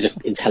is an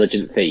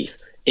intelligent thief.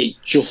 It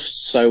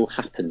just so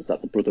happens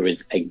that the brother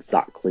is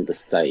exactly the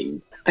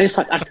same. And in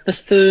fact, after the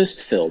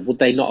first film, would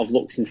they not have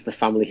looked into the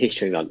family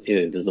history and gone,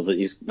 there's another,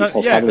 his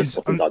whole family's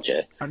fucking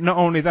dodgy? And not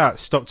only that,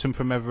 stopped him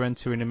from ever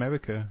entering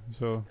America.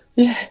 So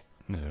yeah.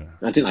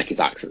 I didn't like his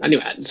accent.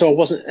 Anyway, so I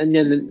wasn't, and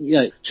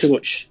then, too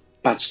much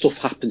bad stuff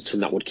happens to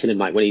him that would kill him,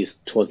 like when he's,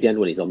 towards the end,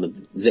 when he's on the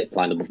zip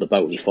line above the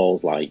boat and he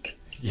falls like,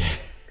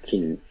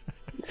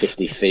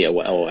 50 feet or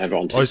whatever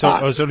onto his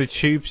back. I was on a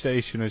tube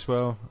station as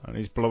well, and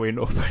he's blowing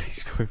up and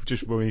he's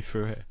just running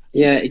through it.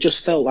 Yeah, it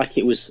just felt like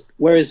it was,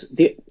 whereas,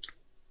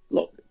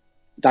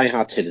 Die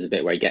Hard 2, there's a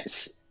bit where he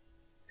gets,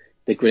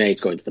 the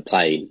grenades go into the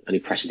plane and he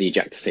presses the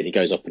ejector seat and he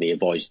goes up and he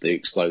avoids the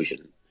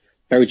explosion.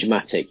 Very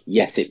dramatic.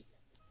 Yes,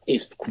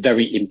 it's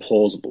very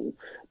implausible,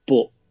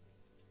 but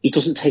he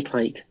doesn't take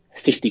like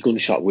 50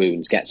 gunshot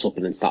wounds, gets up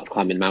and then starts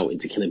climbing a mountain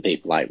to killing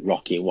people like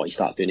Rocky and what he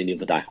starts doing in the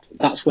other Die Hard.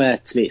 That's where,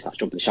 to me, it starts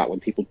jumping the shark, when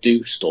people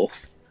do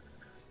stuff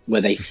where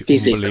they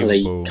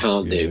physically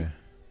can't do.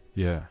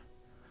 Yeah.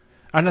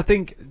 And I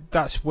think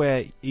that's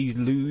where he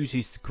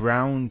loses the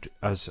ground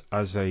as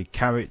a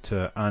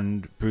character,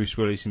 and Bruce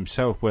Willis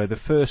himself, where the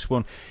first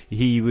one,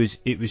 it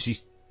was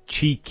his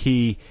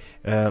cheeky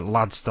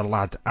lad's the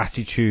lad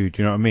attitude,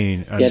 you know what I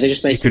mean? And they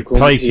just make you could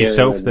place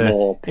yourself and there.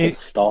 More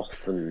pissed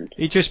off, and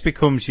it just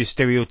becomes your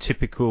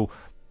stereotypical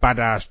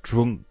badass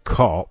drunk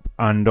cop,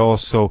 and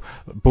also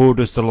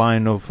borders the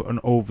line of an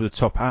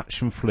over-the-top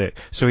action flick.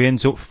 So he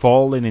ends up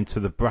falling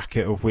into the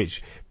bracket of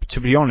which, to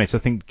be honest, I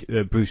think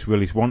Bruce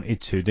Willis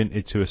wanted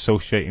to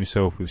associate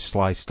himself with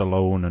Sly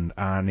Stallone and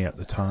Arnie at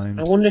the time.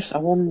 I wonder,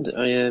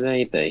 yeah,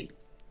 maybe.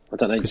 I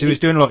don't know. Because he was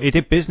doing a lot. He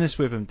did business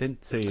with him,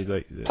 didn't he?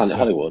 Like Planet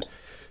Hollywood.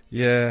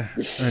 Yeah,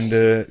 and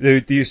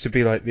there used to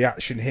be like the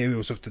action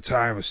heroes of the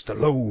time of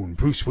Stallone,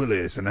 Bruce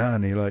Willis, and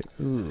Arnie. Like,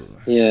 ooh.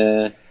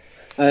 Yeah.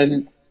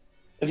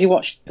 Have you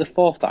watched the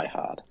fourth Die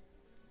Hard?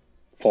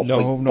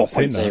 No, I've not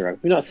seen that.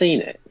 You've not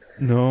seen it?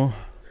 No.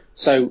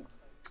 So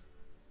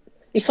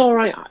it's all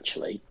right,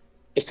 actually.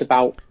 It's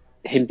about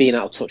him being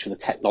out of touch with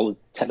the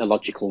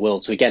technological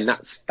world. So again,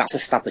 that's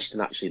established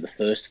in actually the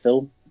first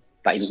film,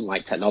 that he doesn't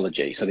like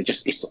technology. So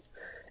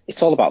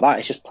it's all about that.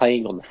 It's just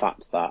playing on the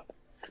fact that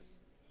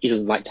he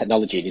doesn't like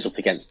technology and he's up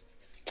against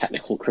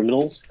technical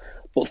criminals.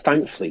 But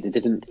thankfully, they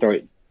didn't throw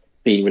it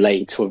being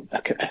related to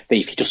a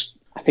thief.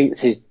 I think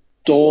it's his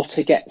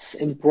daughter gets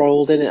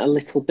embroiled in it a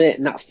little bit,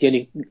 and that's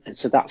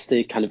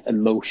the kind of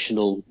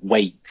emotional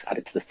weight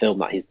added to the film,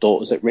 that his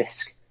daughter's at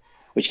risk,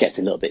 which gets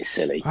a little bit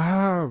silly.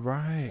 Ah,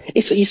 right.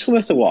 It's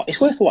worth a watch.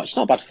 It's worth a watch. It's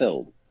not a bad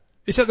film.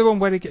 Is that the one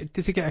where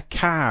does he get a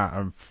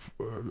car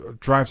and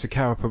drives the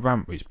car up a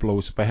ramp which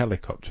blows up a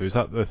helicopter? Is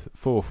that the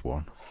fourth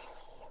one?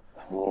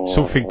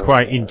 Something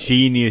quite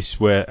ingenious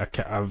where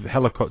a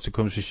helicopter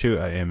comes to shoot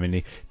at him and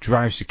he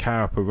drives the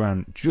car up a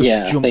ramp, jumps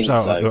out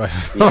of the way.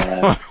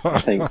 Yeah,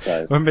 I think so.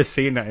 I remember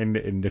seeing that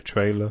in the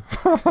trailer.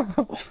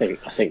 I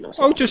think that's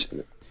what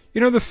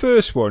the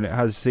first one, it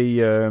has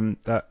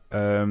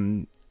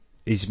the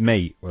his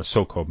mate, or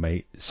so-called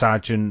mate,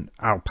 Sergeant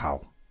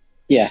Alpal.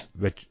 Yeah.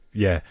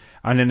 Yeah.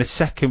 And then the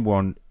second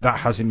one, that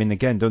has him in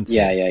again, doesn't it?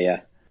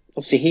 Yeah.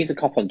 Obviously, he's the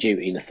cop on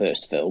duty in the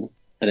first film.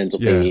 and ends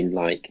up Yeah. being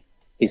like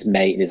his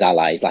mate and his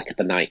ally. Is like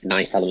the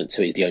nice element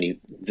to it.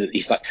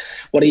 He's like,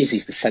 what he is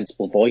he's the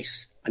sensible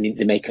voice, and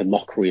they make a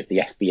mockery of the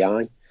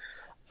FBI.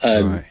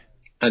 Right.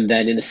 And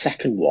then in the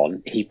second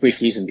one, he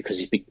briefly uses him because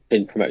he's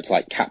been promoted to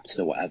like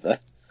captain or whatever,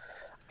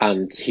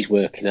 and he's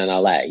working in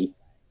LA,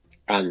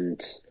 and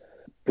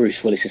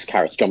Bruce Willis's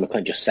character John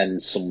McClane just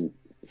sends some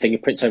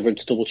fingerprints over him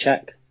to double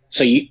check.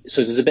 So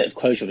there's a bit of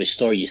closure of his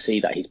story. You see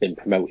that he's been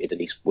promoted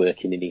and he's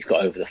working and he's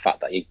got over the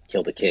fact that he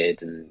killed a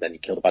kid and then he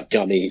killed a bad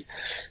Johnny's.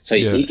 So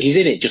he's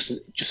in it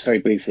just very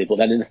briefly. But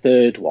then in the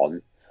third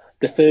one,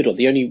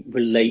 the only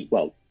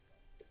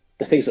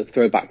the things that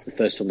throw back to the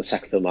first film, the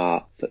second film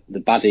are the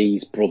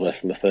baddie's brother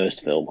from the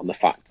first film, and the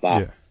fact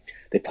that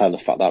they play on the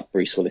fact that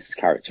Bruce Willis's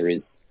character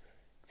is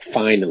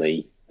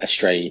finally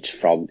estranged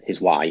from his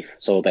wife.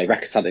 So they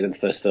reconciled in the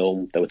first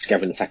film, they were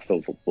together in the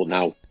second film, but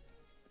now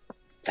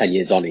 10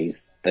 years on,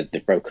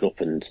 they've broken up,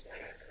 and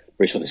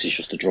Bruce Willis is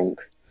just a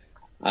drunk.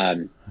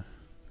 And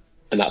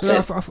that's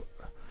it.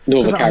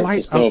 No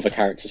other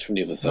characters from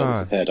the other films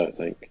appear, I don't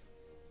think.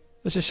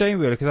 It's a shame,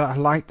 really, because I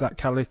like that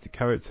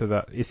character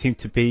that it seemed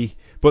to be.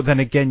 But then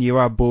again, you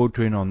are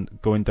bordering on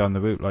going down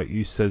the route, like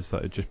you says,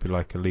 that it'd just be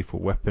like a lethal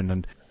weapon.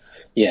 And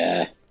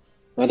yeah,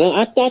 I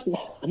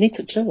need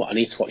to. Do you know what? I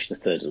need to watch the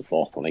third and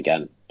fourth one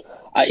again.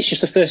 It's just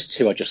the first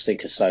two I just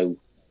think are so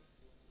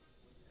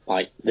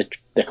like the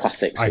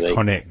classics.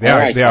 Iconic. They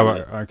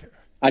are.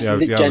 I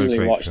generally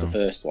great watch film. the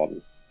first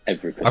one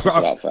every Christmas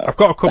without fail. I've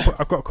got a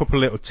couple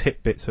of little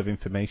tidbits of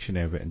information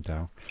here written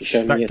down. You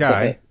show me that a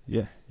guy,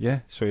 tidbit? yeah.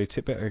 Sorry, a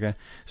tidbit again.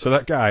 So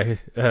that guy,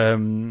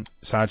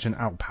 Sergeant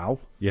Alpal,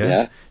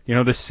 Yeah. You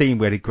know the scene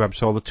where he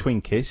grabs all the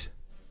Twinkies.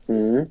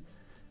 Mm-hmm.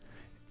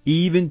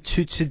 Even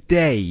to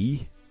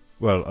today,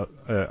 well,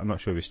 I'm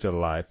not sure if he's still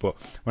alive, but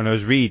when I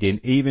was reading,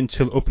 even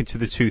till up into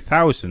the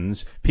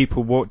 2000s,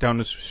 people walked down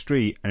the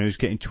street and he was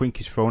getting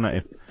Twinkies thrown at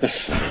him.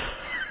 That's funny.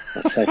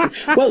 That's so funny.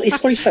 Well, it's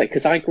funny to say,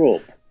 because I grew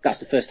up, that's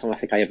the first time I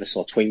think I ever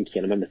saw Twinkie,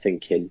 and I remember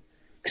thinking,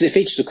 because it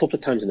features a couple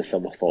of times in the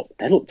film, I thought,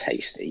 they look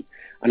tasty.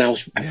 And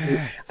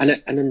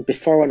and then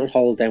before I went on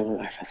holiday with my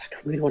wife, I was like, I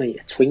really want to eat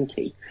a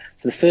Twinkie.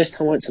 So the first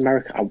time I went to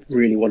America, I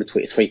really wanted to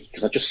eat a Twinkie,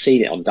 because I'd just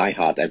seen it on Die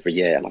Hard every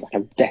year, and I was like,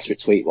 I'm desperate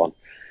to eat one.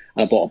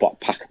 And I bought a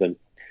pack of them.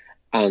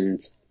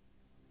 And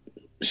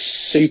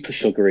super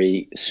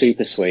sugary,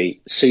 super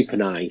sweet, super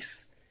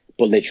nice,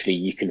 but literally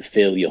you can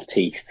feel your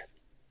teeth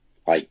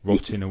like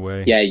rotting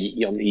away. Yeah,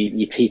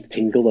 your teeth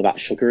tingle. They're that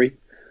sugary.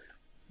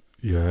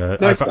 Yeah,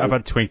 I've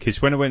had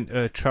Twinkies when I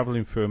went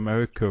travelling through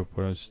America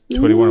when I was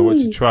 21. I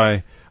wanted to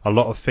try a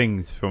lot of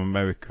things from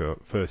America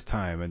first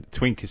time, and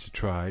Twinkies I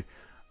tried.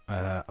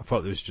 I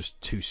thought it was just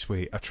too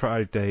sweet. I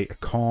tried a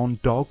corn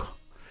dog.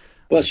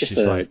 Well, it's just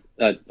a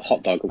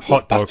hot dog.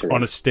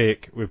 On a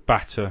stick with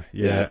batter,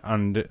 yeah.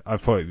 And I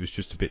thought it was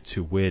just a bit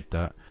too weird,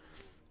 that.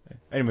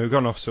 Anyway, we've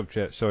gone off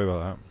subject. Sorry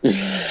about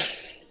that.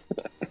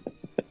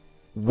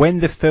 When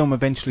the film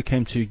eventually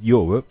came to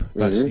Europe,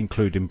 that's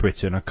including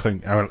Britain,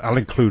 I'll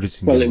include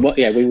it in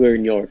Europe. We were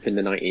in Europe in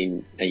the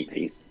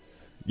 1980s.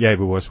 Yeah,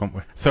 we was, weren't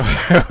we? So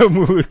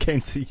when we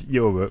came to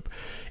Europe,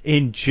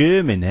 in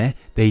Germany,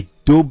 they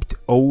dubbed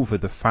over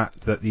the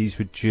fact that these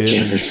were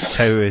German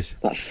terrorists.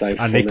 That's so and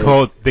funny.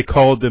 And they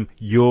called them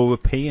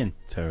European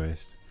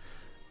terrorists.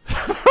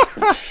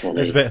 That's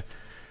funny. It's a bit...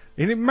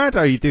 Isn't it mad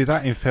how you do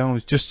that in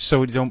films just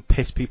so you don't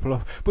piss people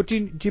off? But do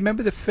you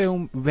remember the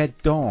film Red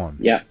Dawn?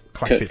 Yeah.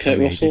 Classic Kurt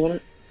Russell on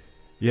it?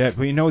 Yeah,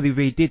 but you know they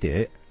redid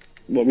it.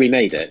 What,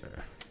 remade it?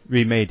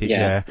 Remade it,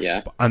 yeah.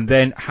 Yeah. And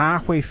then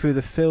halfway through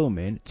the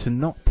filming, to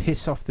not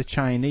piss off the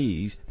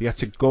Chinese, they had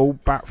to go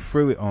back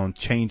through it and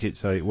change it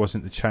so it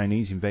wasn't the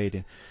Chinese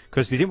invading.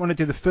 Because they didn't want to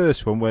do the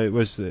first one where it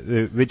was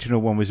the original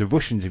one was the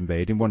Russians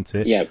invading, wasn't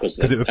it? Yeah, because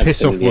it would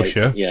piss off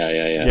Russia. Yeah.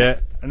 Yeah,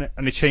 and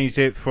they changed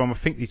it from, I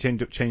think they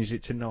ended up changing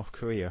it to North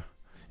Korea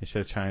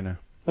instead of China.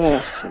 Oh,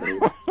 that's funny.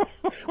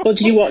 Well,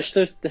 did you watch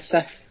the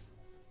Seth?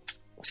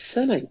 What's his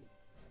surname?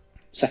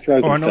 Seth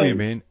Rogen film. Oh, I know what you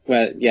mean.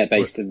 Where,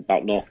 based in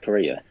about North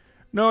Korea.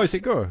 No, is it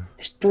good?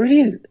 It's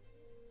brilliant.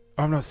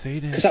 I've not seen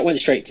it. Because that went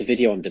straight to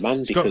video on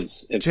demand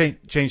because...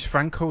 James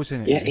Franco's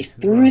in it. Yeah, it's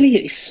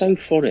brilliant. It's so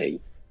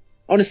funny.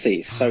 Honestly,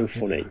 it's so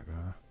funny.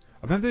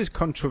 I remember there was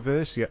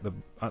controversy at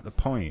the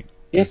point.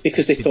 Yeah,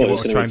 because they thought it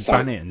was going to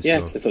incite... Yeah,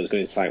 because they thought it was going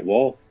to incite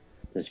war.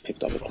 They just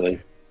picked up the clue.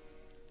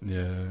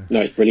 Yeah.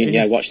 No, it's brilliant.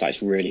 Yeah, watch that.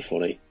 It's really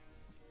funny.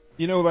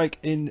 You know, like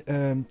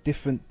in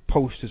different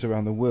posters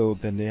around the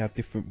world, then they have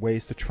different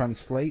ways to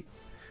translate.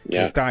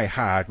 Yeah. So Die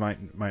Hard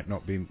might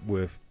not be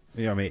worth...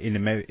 You know what I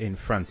mean? In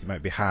France, it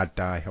might be hard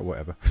die or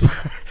whatever.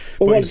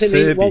 Well, what does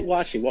it mean?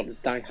 What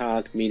does Die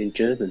Hard mean in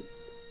German?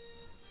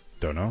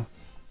 Don't know.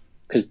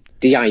 Because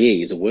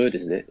D-I-E is a word,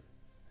 isn't it?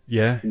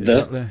 Yeah,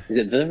 exactly. Is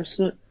it the or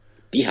something?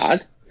 Die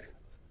Hard?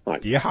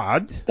 Like, Die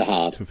Hard? The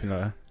Hard. Something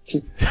like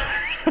that.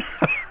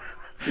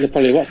 They're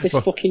probably, what's this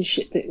fucking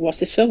shit? What's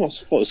this film? I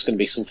thought it was going to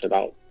be something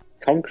about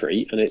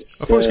concrete, and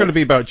it's... I thought it was going to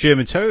be about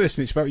German terrorists,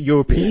 and it's about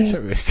European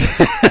terrorists.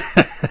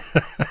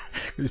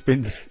 It's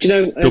been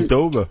dubbed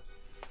over.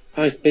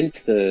 I've been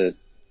to the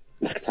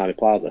Nakatomi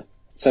Plaza.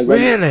 So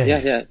really?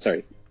 Yeah,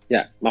 sorry.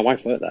 Yeah, my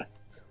wife worked there.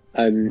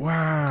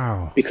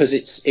 Wow. Because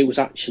it was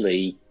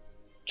actually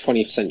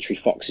 20th Century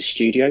Fox's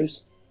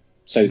studios.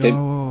 So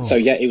No.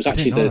 it was I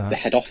actually didn't know the that.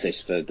 head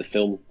office for the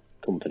film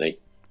company.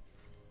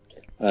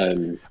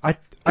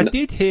 I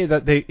did hear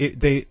that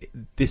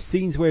the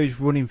scenes where he's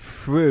running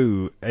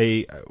through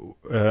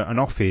an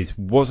office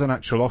was an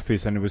actual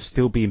office and it was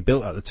still being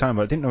built at the time,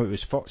 but I didn't know it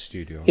was Fox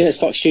Studios. Yeah, it's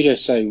Fox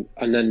Studios. So,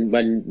 and then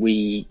when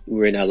we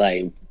were in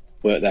LA,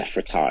 worked there for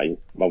a time,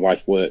 my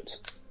wife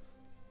worked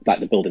like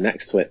the building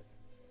next to it.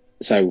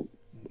 So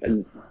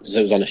it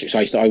was on a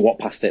street. So I walked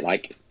past it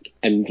like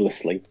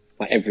endlessly,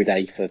 like every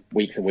day for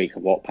weeks and weeks. I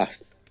walked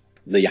past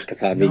the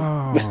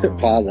Yakutami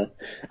Plaza,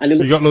 and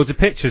You got loads of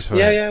pictures for it?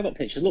 Yeah, I've got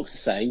pictures. It looks the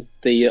same.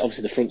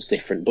 Obviously the front's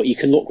different, but you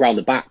can look round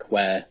the back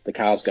where the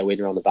cars go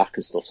in around the back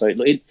and stuff. So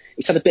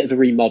it's had a bit of a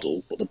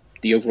remodel, but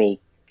the overall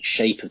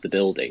shape of the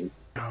building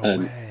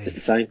is the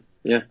same.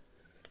 Yeah,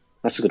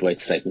 that's a good way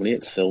to save money.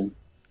 It's a film,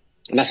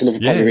 and that's another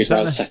part of the reason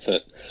why I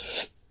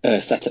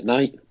was set at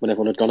night when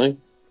everyone had gone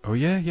home. Oh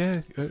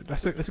yeah.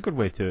 That's a good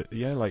way to,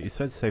 like you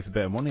said, save a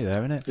bit of money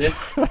there, isn't it? Yeah.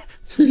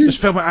 Just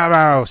film at our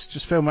house.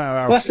 Well,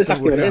 that's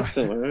exactly what it is.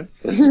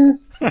 Film,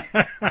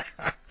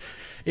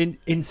 right?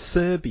 In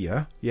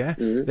Serbia,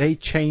 they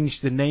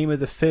changed the name of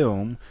the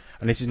film,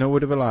 and this is no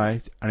word of a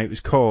lie, and it was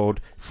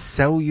called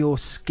 "Sell Your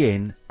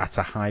Skin at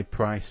a High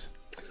Price."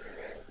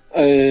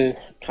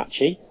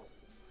 Catchy.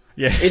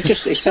 Yeah. It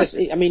says.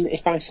 I mean,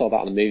 if I saw that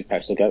on a movie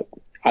poster, I'd go,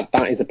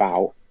 that is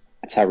about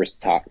a terrorist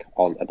attack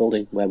on a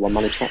building where one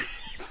man is trapped.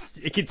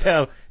 You can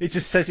tell. It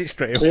just says it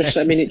straight away.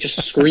 It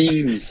just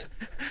screams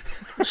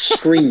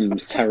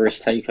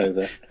terrorist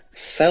takeover.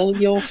 Sell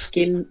your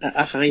skin at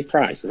a high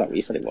price. Is that what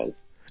you said it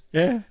was?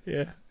 Yeah.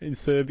 In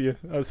Serbia,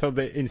 that's how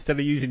they, instead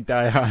of using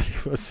Die Hard,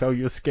 it was sell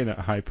your skin at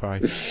a high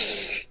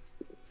price.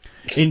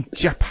 In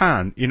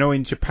Japan, I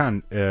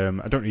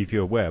don't know if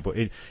you're aware, but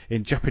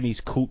in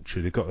Japanese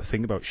culture, they've got a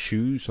thing about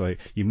shoes. Like,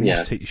 you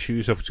must take your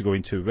shoes off to go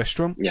into a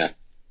restaurant. Yeah.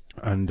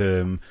 And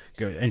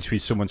entering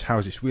someone's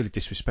house, it's really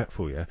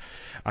disrespectful, yeah.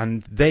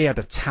 And they had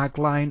a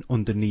tagline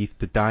underneath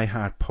the Die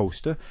Hard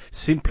poster,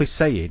 simply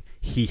saying,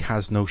 "He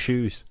has no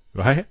shoes,"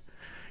 right?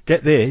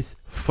 Get this,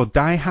 for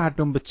Die Hard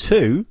number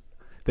 2,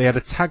 they had a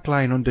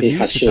tagline underneath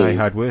the shoes. Die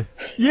Hard word.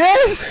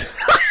 Yes!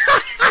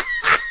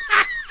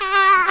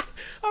 I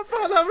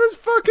thought that was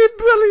fucking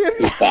brilliant.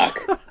 He's back,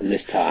 and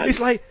this time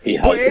it's like, he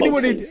has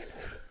anyone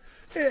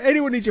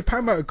in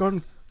Japan might have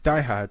gone,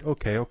 Die Hard,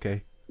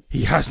 okay.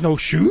 He has no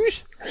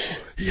shoes?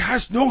 He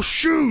has no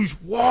shoes!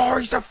 Whoa,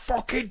 he's the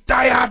fucking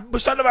Die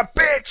Hard son of a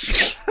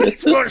bitch!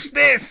 Let's watch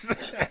this!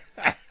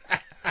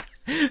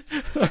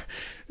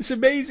 It's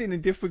amazing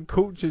in different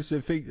cultures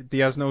to think that he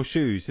has no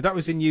shoes. If that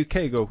was in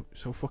UK, go,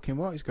 so fucking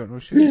what? He's got no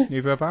shoes. Yeah.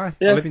 Neither have I.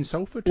 Yeah. I live in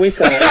Salford. We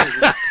say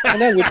that. I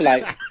know, we'd be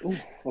like,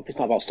 hope it's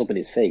not about stubbing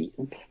his feet.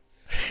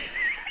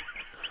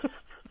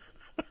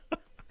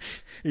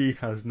 He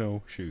has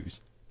no shoes.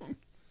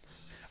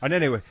 And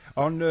anyway,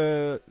 on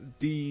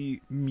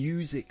the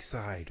music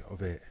side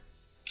of it,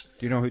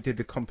 do you know who did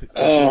the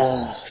competition?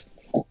 Oh,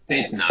 I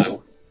did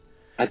know.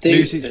 I do.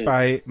 Music's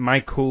by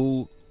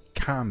Michael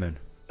Kamen.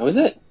 Oh, is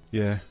it?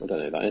 Yeah. I don't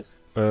know who that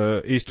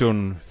is. He's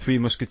done Three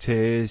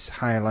Musketeers,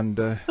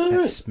 Highlander,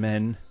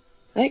 X-Men,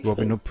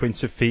 Robin Hood,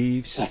 Prince of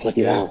Thieves. Oh,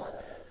 bloody hell.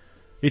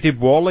 He did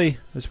Wall-E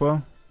as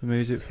well, the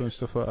music for and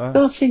stuff like that.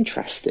 That's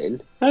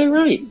interesting. Oh,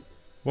 right.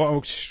 What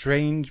a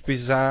strange,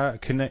 bizarre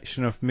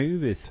connection of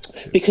movies.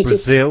 Because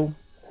Brazil.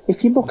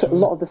 If you look at a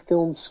lot of the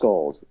film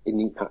scores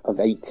of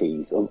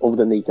 80s, other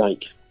than the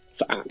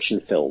for action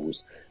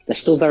films, they're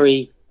still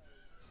very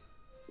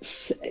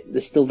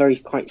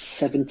quite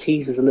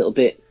 70s. There's a little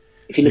bit.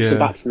 If you listen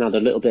back to them now,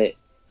 they're a little bit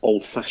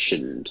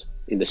old-fashioned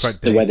in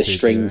the way the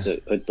strings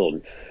are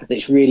done. And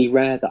it's really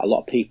rare that a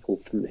lot of people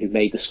who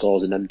made the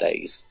scores in them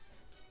days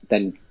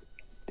then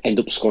end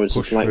up scoring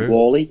something like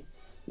Wall-E.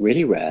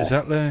 Really rare.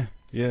 Exactly.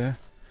 Yeah.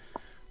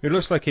 It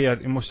looks like he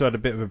must have had a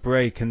bit of a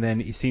break, and then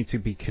he seemed to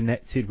be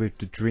connected with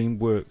the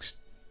DreamWorks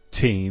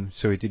team.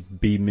 So he did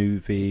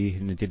B-Movie,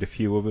 and he did a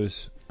few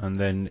others, and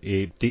then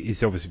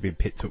he's obviously been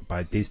picked up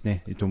by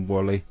Disney. He's done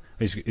Wall-E.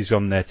 He's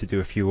on there to do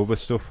a few other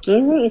stuff.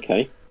 Oh, right,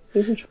 okay.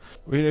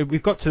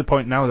 We've got to the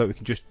point now that we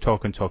can just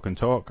talk and talk and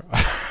talk,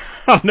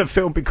 and the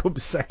film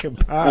becomes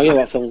second part. Oh yeah,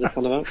 what film is this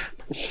one about?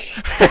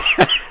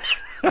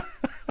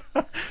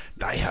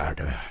 Die Hard.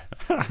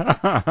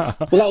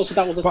 Well,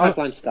 that was the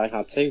tagline for Die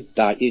Hard 2.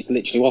 It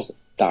literally was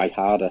Die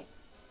Harder.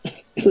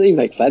 It doesn't even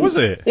make sense. Was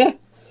it? Yeah.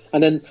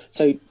 And then,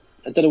 so,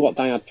 I don't know what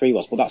Die Hard 3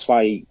 was, but that's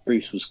why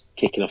Bruce was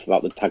kicking off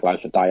about the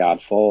tagline for Die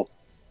Hard 4,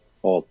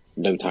 or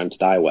No Time to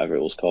Die, whatever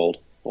it was called,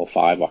 or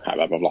 5, I can't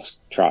remember, I've lost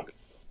track.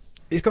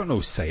 He's got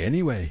no say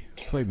anyway,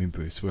 blaming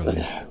Bruce Willis.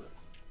 Yeah,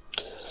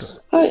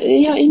 I'd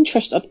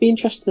be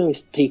interested to know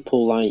if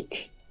people in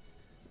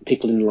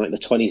the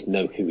 20s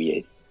know who he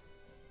is.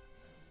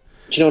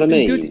 Do you know what I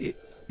mean?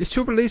 The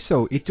trouble is,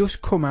 though, it does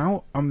come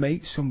out and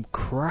make some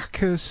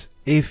crackers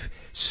if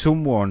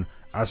someone,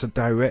 as a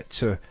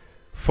director,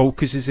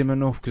 focuses him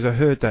enough. Because I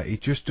heard that he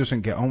just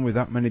doesn't get on with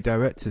that many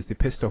directors. They're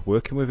pissed off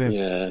working with him.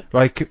 Yeah.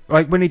 Like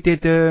when he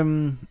did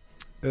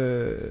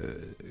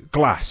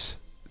Glass,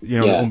 the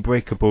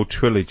Unbreakable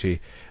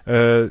trilogy.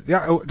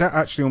 That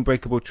actually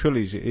Unbreakable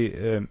trilogy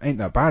ain't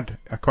that bad.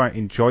 I quite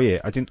enjoy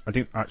it. I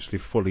didn't actually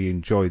fully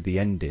enjoy the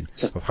ending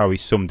of how he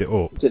summed it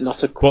up. Is it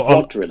not a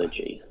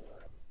quadrilogy?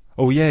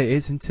 Oh yeah, it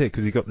is, isn't it?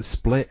 Because he got the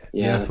split.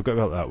 Yeah, I forgot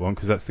about that one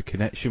because that's the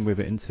connection with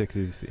it, isn't it?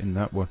 Because he's in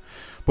that one.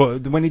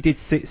 But when he did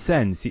Sixth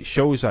Sense, it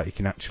shows that he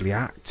can actually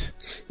act.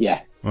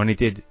 Yeah. When he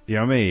did, you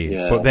know what I mean?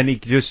 Yeah. But then he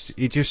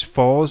just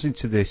falls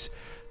into this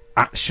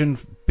action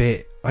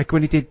bit, like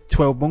when he did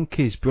 12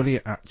 Monkeys,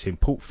 brilliant acting.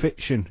 Pulp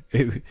Fiction,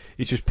 it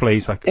just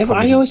plays like a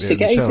comedy. I always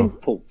forget he's in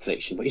Pulp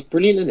Fiction, but he's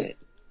brilliant in it.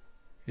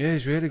 Yeah,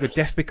 he's really good.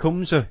 Death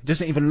Becomes Her. He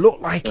doesn't even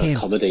look like him. It's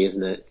comedy,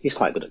 isn't it? He's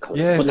quite good at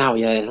comedy. Yeah. But now,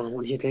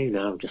 what do you do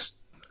now? Just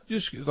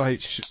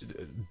like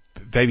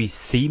very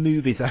C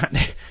movies, aren't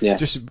they? Yeah.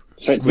 Just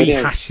straight to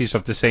rehashes video.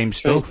 of the same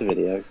Straight stuff. to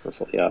video. That's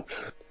what they are.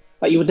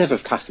 Like, you would never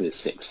have casted his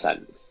Sixth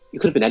Sense. You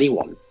could have been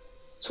anyone.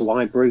 So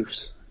why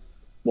Bruce?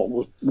 What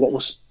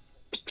was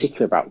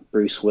particular about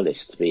Bruce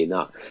Willis to be in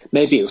that?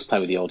 Maybe it was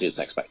playing with the audience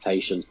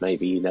expectations.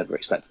 Maybe you never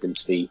expected him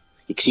to be,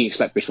 because you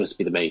expect Bruce Willis to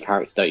be the main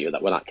character, don't you?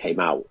 That when that came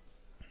out.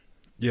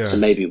 Yeah. So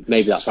maybe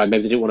that's why.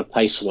 Maybe they didn't want to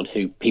play someone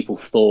who people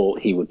thought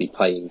he would be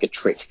playing a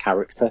trick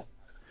character.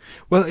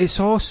 Well, it's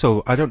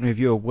also, I don't know if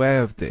you're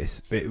aware of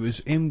this, but it was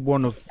in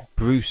one of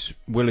Bruce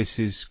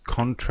Willis's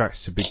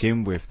contracts to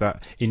begin with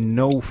that in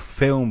no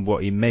film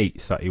what he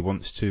makes that he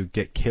wants to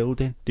get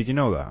killed in. Did you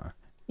know that?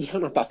 You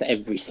don't have that for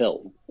every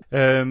film.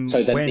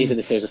 So then he's in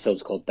a series of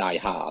films called Die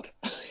Hard.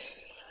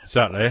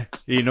 Exactly.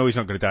 You know he's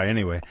not going to die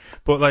anyway.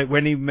 But like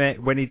when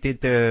he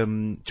did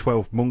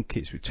 12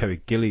 Monkeys with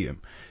Terry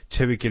Gilliam,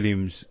 Terry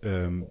Gilliam's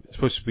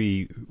supposed to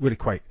be really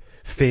quite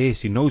fierce.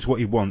 He knows what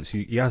he wants.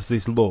 He has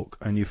this look,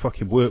 and you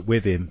fucking work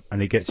with him,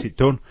 and he gets it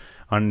done.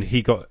 And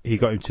he got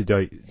him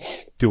to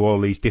do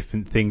all these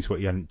different things what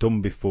he hadn't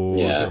done before.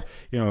 Yeah.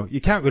 You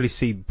can't really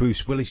see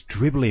Bruce Willis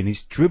dribbling.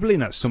 He's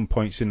dribbling at some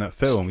points in that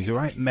film. He's a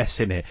right mess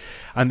in it.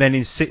 And then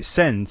in Sixth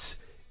Sense,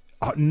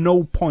 at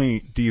no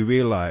point do you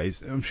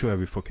realise, I'm sure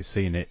every fucker's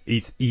seen it,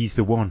 he's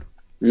the one.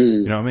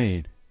 You know what I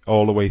mean?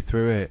 All the way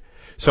through it.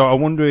 So I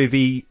wonder if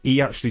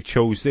he actually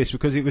chose this,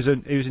 because it was a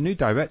new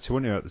director,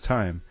 wasn't he, at the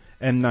time?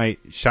 M. Night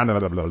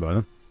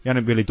Shyamalan. He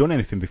hadn't really done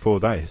anything before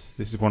this.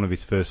 This is one of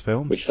his first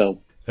films. Which film?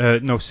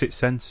 No, Sixth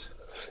Sense.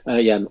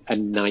 M.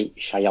 Night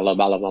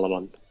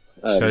Shyamalan.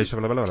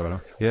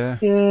 Yeah.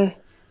 Yeah.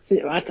 So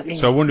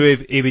I wonder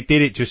if he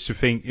did it just to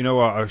think, you know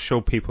what, I'll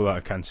show people that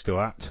I can still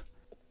act.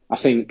 I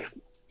think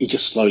he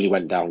just slowly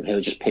went downhill.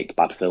 He just picked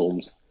bad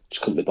films.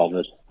 Just couldn't be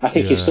bothered. I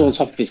think he was still on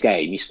top of his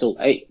game.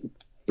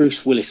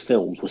 Bruce Willis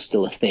films were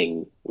still a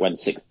thing when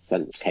Sixth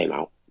Sense came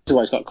out. So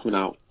what he's got coming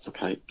out?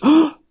 Okay.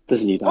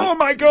 There's a new Die Hard. Oh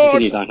my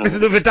god! There's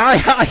another Die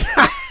Hard!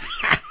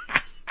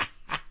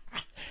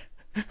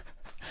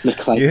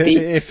 McClane. You heard it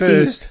here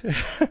first.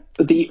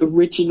 The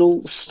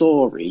original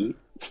story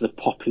to the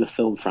popular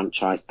film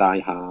franchise Die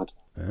Hard,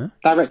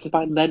 directed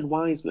by Len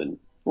Wiseman.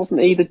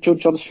 Wasn't he the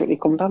judge on Strictly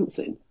Come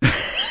Dancing?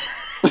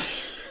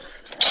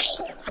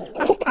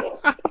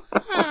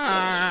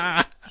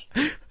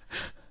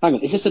 Hang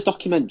on, is this a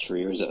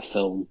documentary or is it a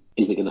film?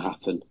 Is it going to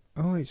happen?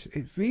 Oh, it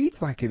reads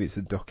like if it's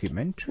a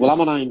documentary. Well, I'm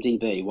on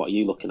IMDb. What are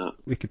you looking at?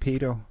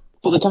 Wikipedia.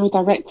 But the guy who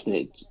directed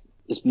it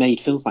has made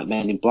films like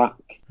Men in Black.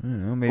 I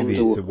don't know, maybe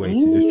it's a way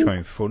to just try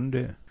and fund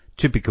it.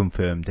 To be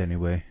confirmed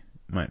anyway.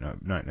 Might not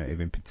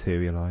even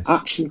materialise.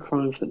 Action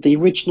crime. The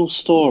original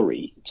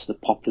story to the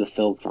popular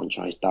film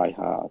franchise Die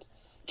Hard.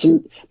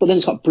 But then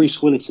it's got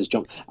Bruce Willis as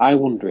John. I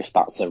wonder if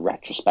that's a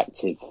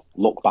retrospective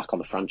look back on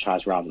the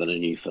franchise rather than a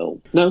new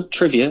film. No,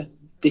 trivia.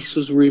 This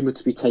was rumoured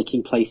to be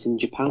taking place in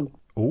Japan.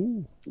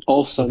 Ooh.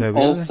 Also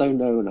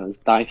known as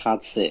Die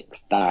Hard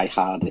 6, Die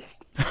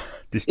Hardest.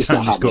 This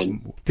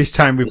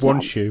time with one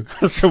shoe.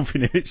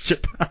 Something in it's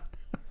Japan.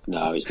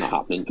 No, it's not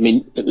happening. I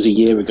mean, it was a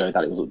year ago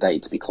that it was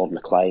updated to be called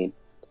McClane.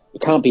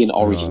 It can't be an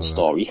origin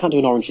story. You can't do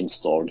an origin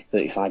story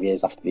 35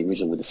 years after the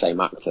original with the same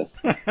actor.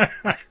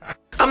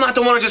 I'm not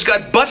the one who just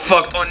got butt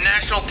fucked on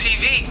national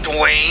TV,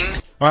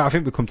 Dwayne. Well, I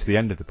think we've come to the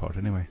end of the pod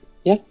anyway.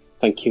 Yeah,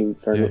 thank you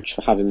very much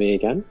for having me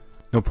again.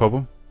 No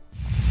problem.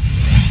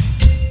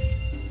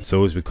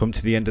 So as we come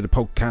to the end of the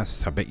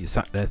podcast, I bet you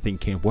sat there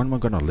thinking, what am I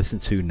going to listen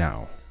to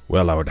now?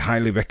 Well, I would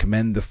highly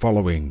recommend the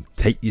following.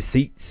 Take Your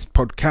Seats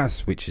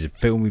podcast, which is a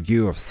film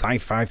review of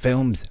sci-fi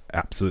films.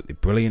 Absolutely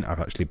brilliant. I've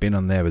actually been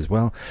on there as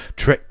well.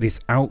 Check this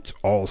out.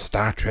 All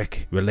Star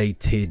Trek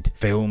related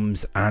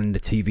films and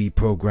TV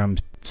programs.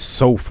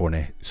 So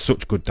funny.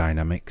 Such good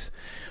dynamics.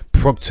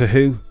 Proctor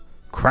Who.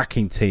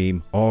 Cracking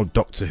team, all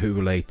Doctor Who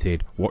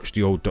related. Watch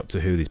the old Doctor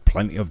Who, there's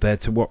plenty of there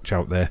to watch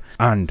out there.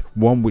 And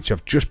one which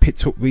I've just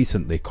picked up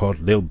recently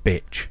called Lil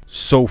Bitch.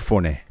 So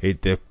funny.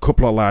 A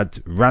couple of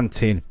lads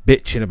ranting,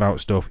 bitching about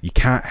stuff. You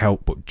can't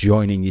help but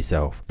join in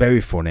yourself. Very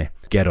funny.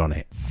 Get on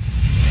it.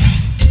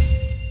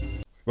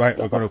 Right,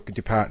 we're going to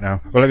depart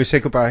now. Well, let me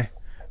say goodbye.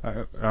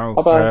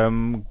 Bye-bye.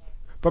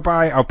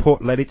 Bye-bye. I'll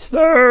put Let It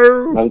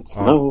Snow. Let it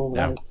snow,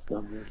 let it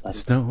snow,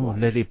 snow,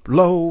 let it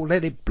blow,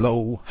 let it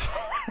blow.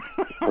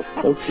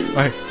 Okay.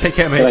 Right, take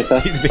care, See you mate. later.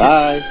 See you in a bit.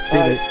 Bye. See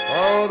you Bye. later.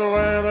 Oh, the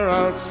weather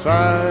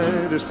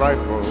outside is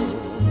frightful,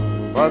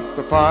 but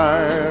the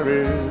fire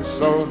is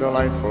so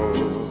delightful.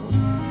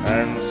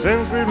 And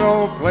since we've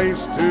no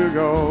place to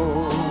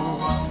go,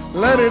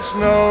 let it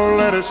snow,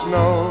 let it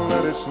snow,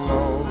 let it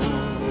snow.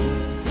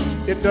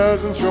 It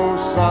doesn't show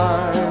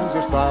signs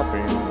of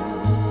stopping,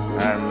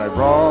 and I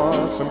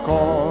brought some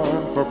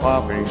corn for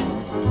popping.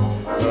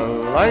 The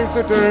lights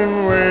are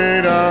turned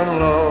way down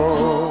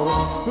low.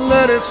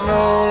 Let it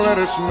snow, let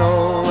it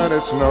snow, let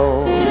it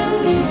snow.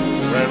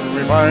 When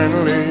we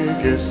finally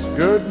kiss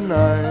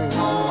goodnight,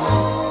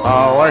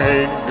 how I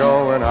hate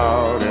going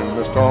out in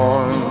the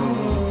storm.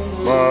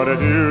 But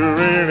if you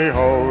really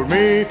hold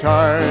me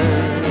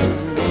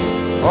tight,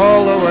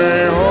 all the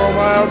way home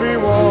I'll be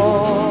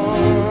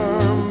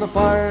warm. The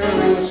fire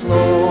is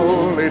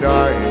slowly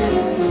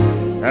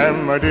dying,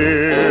 and my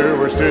dear,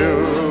 we're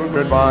still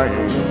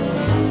goodbying.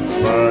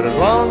 But as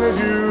long as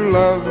you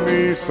love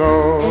me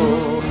so,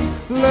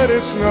 let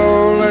it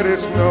snow, let it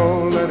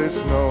snow, let it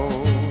snow.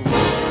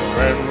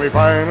 When we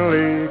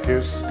finally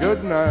kiss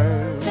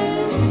goodnight,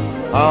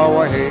 how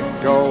I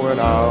hate going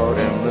out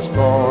in the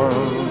storm.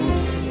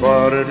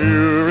 But if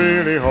you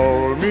really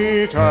hold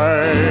me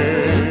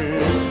tight,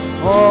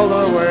 all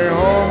the way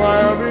home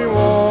I'll be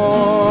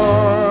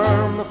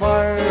warm. The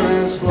fire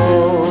is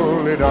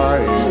slowly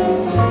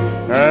dying,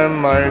 and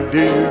my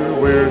dear,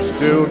 we're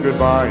still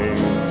goodbying.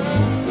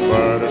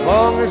 But as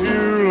long as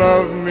you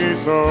love me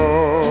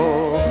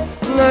so,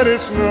 let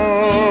it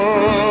snow.